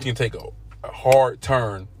can take a hard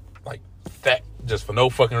turn like that just for no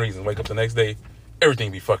fucking reason. Wake up the next day,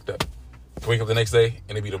 everything be fucked up. Wake up the next day,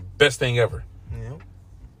 and it be the best thing ever. Yep.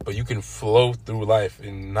 But you can flow through life,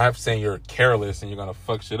 and not saying you're careless and you're gonna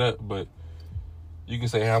fuck shit up, but you can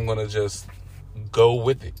say, hey, I'm gonna just go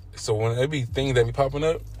with it. So when there be things that be popping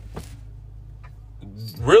up,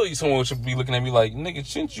 really someone should be looking at me like, nigga,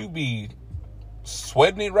 shouldn't you be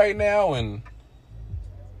sweating it right now? And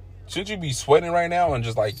shouldn't you be sweating right now and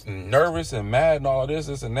just like nervous and mad and all this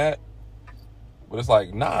and that? But it's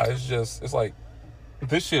like, nah, it's like,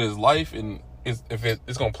 this shit is life, and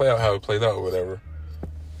it's gonna play out how it plays out or whatever.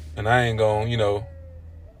 And I ain't gonna,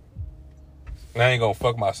 I ain't gonna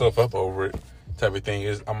fuck myself up over it type of thing.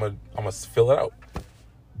 Is I'm gonna fill it out.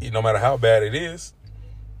 No matter how bad it is.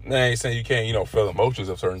 I ain't saying you can't, feel emotions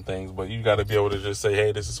of certain things, but you gotta be able to just say,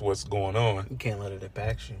 hey, this is what's going on. You can't let it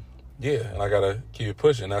impact you. Yeah, and I gotta keep it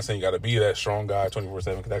pushing. Not saying you gotta be that strong guy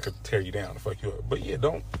 24/7, because that could tear you down and fuck you up. But yeah,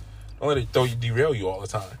 don't let it derail you all the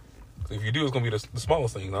time. If you do, it's gonna be the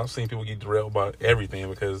smallest thing. I've seen people get derailed by everything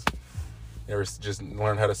because they never just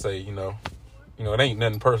learn how to say, it ain't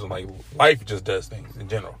nothing personal. Like, life just does things in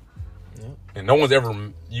general. Yep. And no one's ever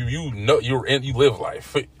you live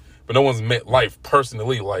life, but no one's met life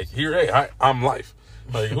personally. Like, hey, I'm life.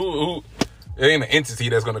 Like, who? It ain't an entity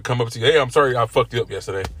that's gonna come up to you. Hey, I'm sorry, I fucked you up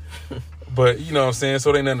yesterday. But you know what I'm saying.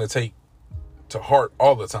 So they ain't nothing to take to heart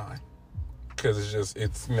all the time, because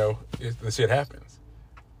the shit happens,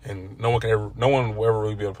 and no one will ever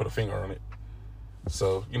really be able to put a finger on it.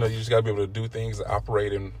 So you just gotta be able to do things that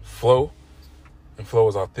operate in flow, and flow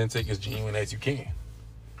as authentic, as genuine as you can,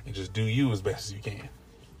 and just do you as best as you can,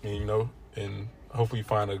 and hopefully you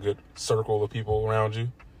find a good circle of people around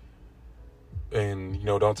you. And,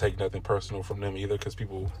 don't take nothing personal from them either, because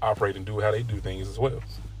people operate and do how they do things as well.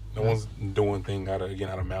 No one's doing things out of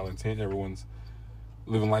malintent. Everyone's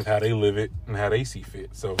living life how they live it and how they see fit.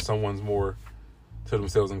 So if someone's more to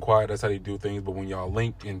themselves and quiet, that's how they do things. But when y'all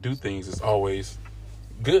link and do things, it's always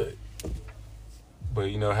good. But,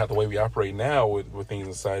 how the way we operate now with things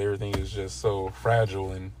inside, everything is just so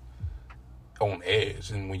fragile and on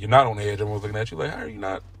edge. And when you're not on edge, everyone's looking at you like, how are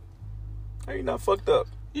you not fucked up?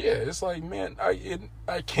 Yeah, it's like, man,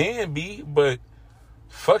 I can be, but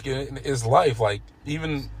fuck it, it's life. Like,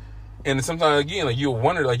 even, and sometimes again, like, you'll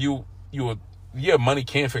wonder, like, money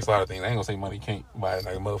can fix a lot of things. I ain't gonna say money can't buy it.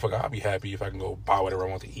 Like, motherfucker, I'll be happy if I can go buy whatever I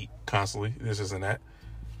want to eat constantly. This isn't that.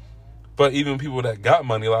 But even people that got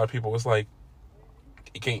money, a lot of people, it's like,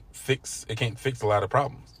 it can't fix a lot of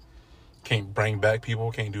problems. Can't bring back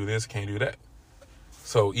people, can't do this, can't do that.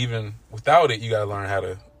 So even without it, you gotta learn how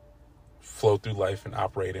to flow through life and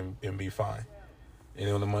operate and be fine. And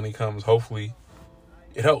then when the money comes, hopefully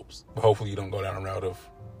it helps. But hopefully you don't go down a route of,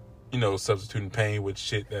 substituting pain with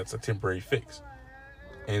shit that's a temporary fix.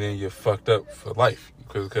 And then you're fucked up for life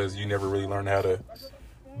because you never really learn how to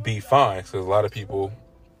be fine. Because a lot of people,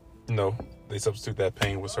 they substitute that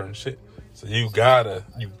pain with certain shit. So you gotta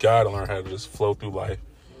learn how to just flow through life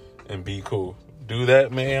and be cool. Do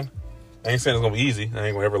that, man. I ain't saying it's gonna be easy. I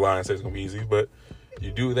ain't gonna ever lie and say it's gonna be easy, but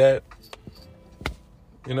you do that,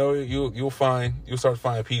 you'll start to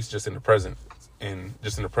find peace just in the present, and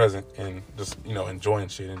just enjoying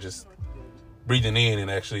shit and just breathing in and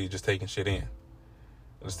actually just taking shit in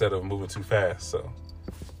instead of moving too fast. So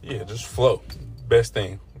yeah, just flow. Best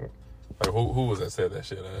thing. Like, who was that said that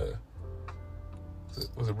shit?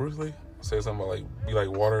 Was it Bruce Lee? Said something about like be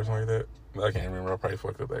like water or something like that. I can't remember. I probably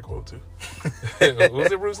fucked up that quote too.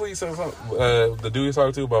 Was it Bruce Lee said something? The dude he's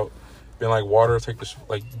talking to about being like water,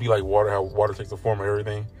 be like water, how water takes the form of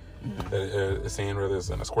everything that it's in, whether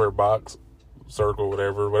it's in a square box, circle,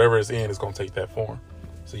 whatever it's in, it's gonna take that form.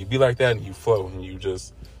 So you be like that and you flow and you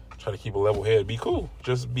just try to keep a level head. Be cool.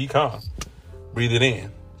 Just be calm. Breathe it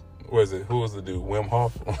in. Who was the dude? Wim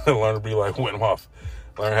Hof. Learn to be like Wim Hof.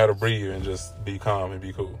 Learn how to breathe and just be calm and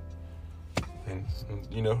be cool. And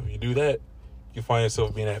you do that, you find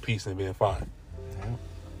yourself being at peace and being fine.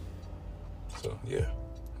 So yeah,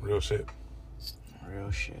 real shit.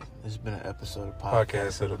 Real shit. This has been an episode of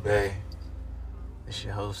Podcast of the Bay. It's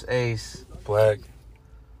your host Ace. Black.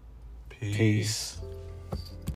 Peace.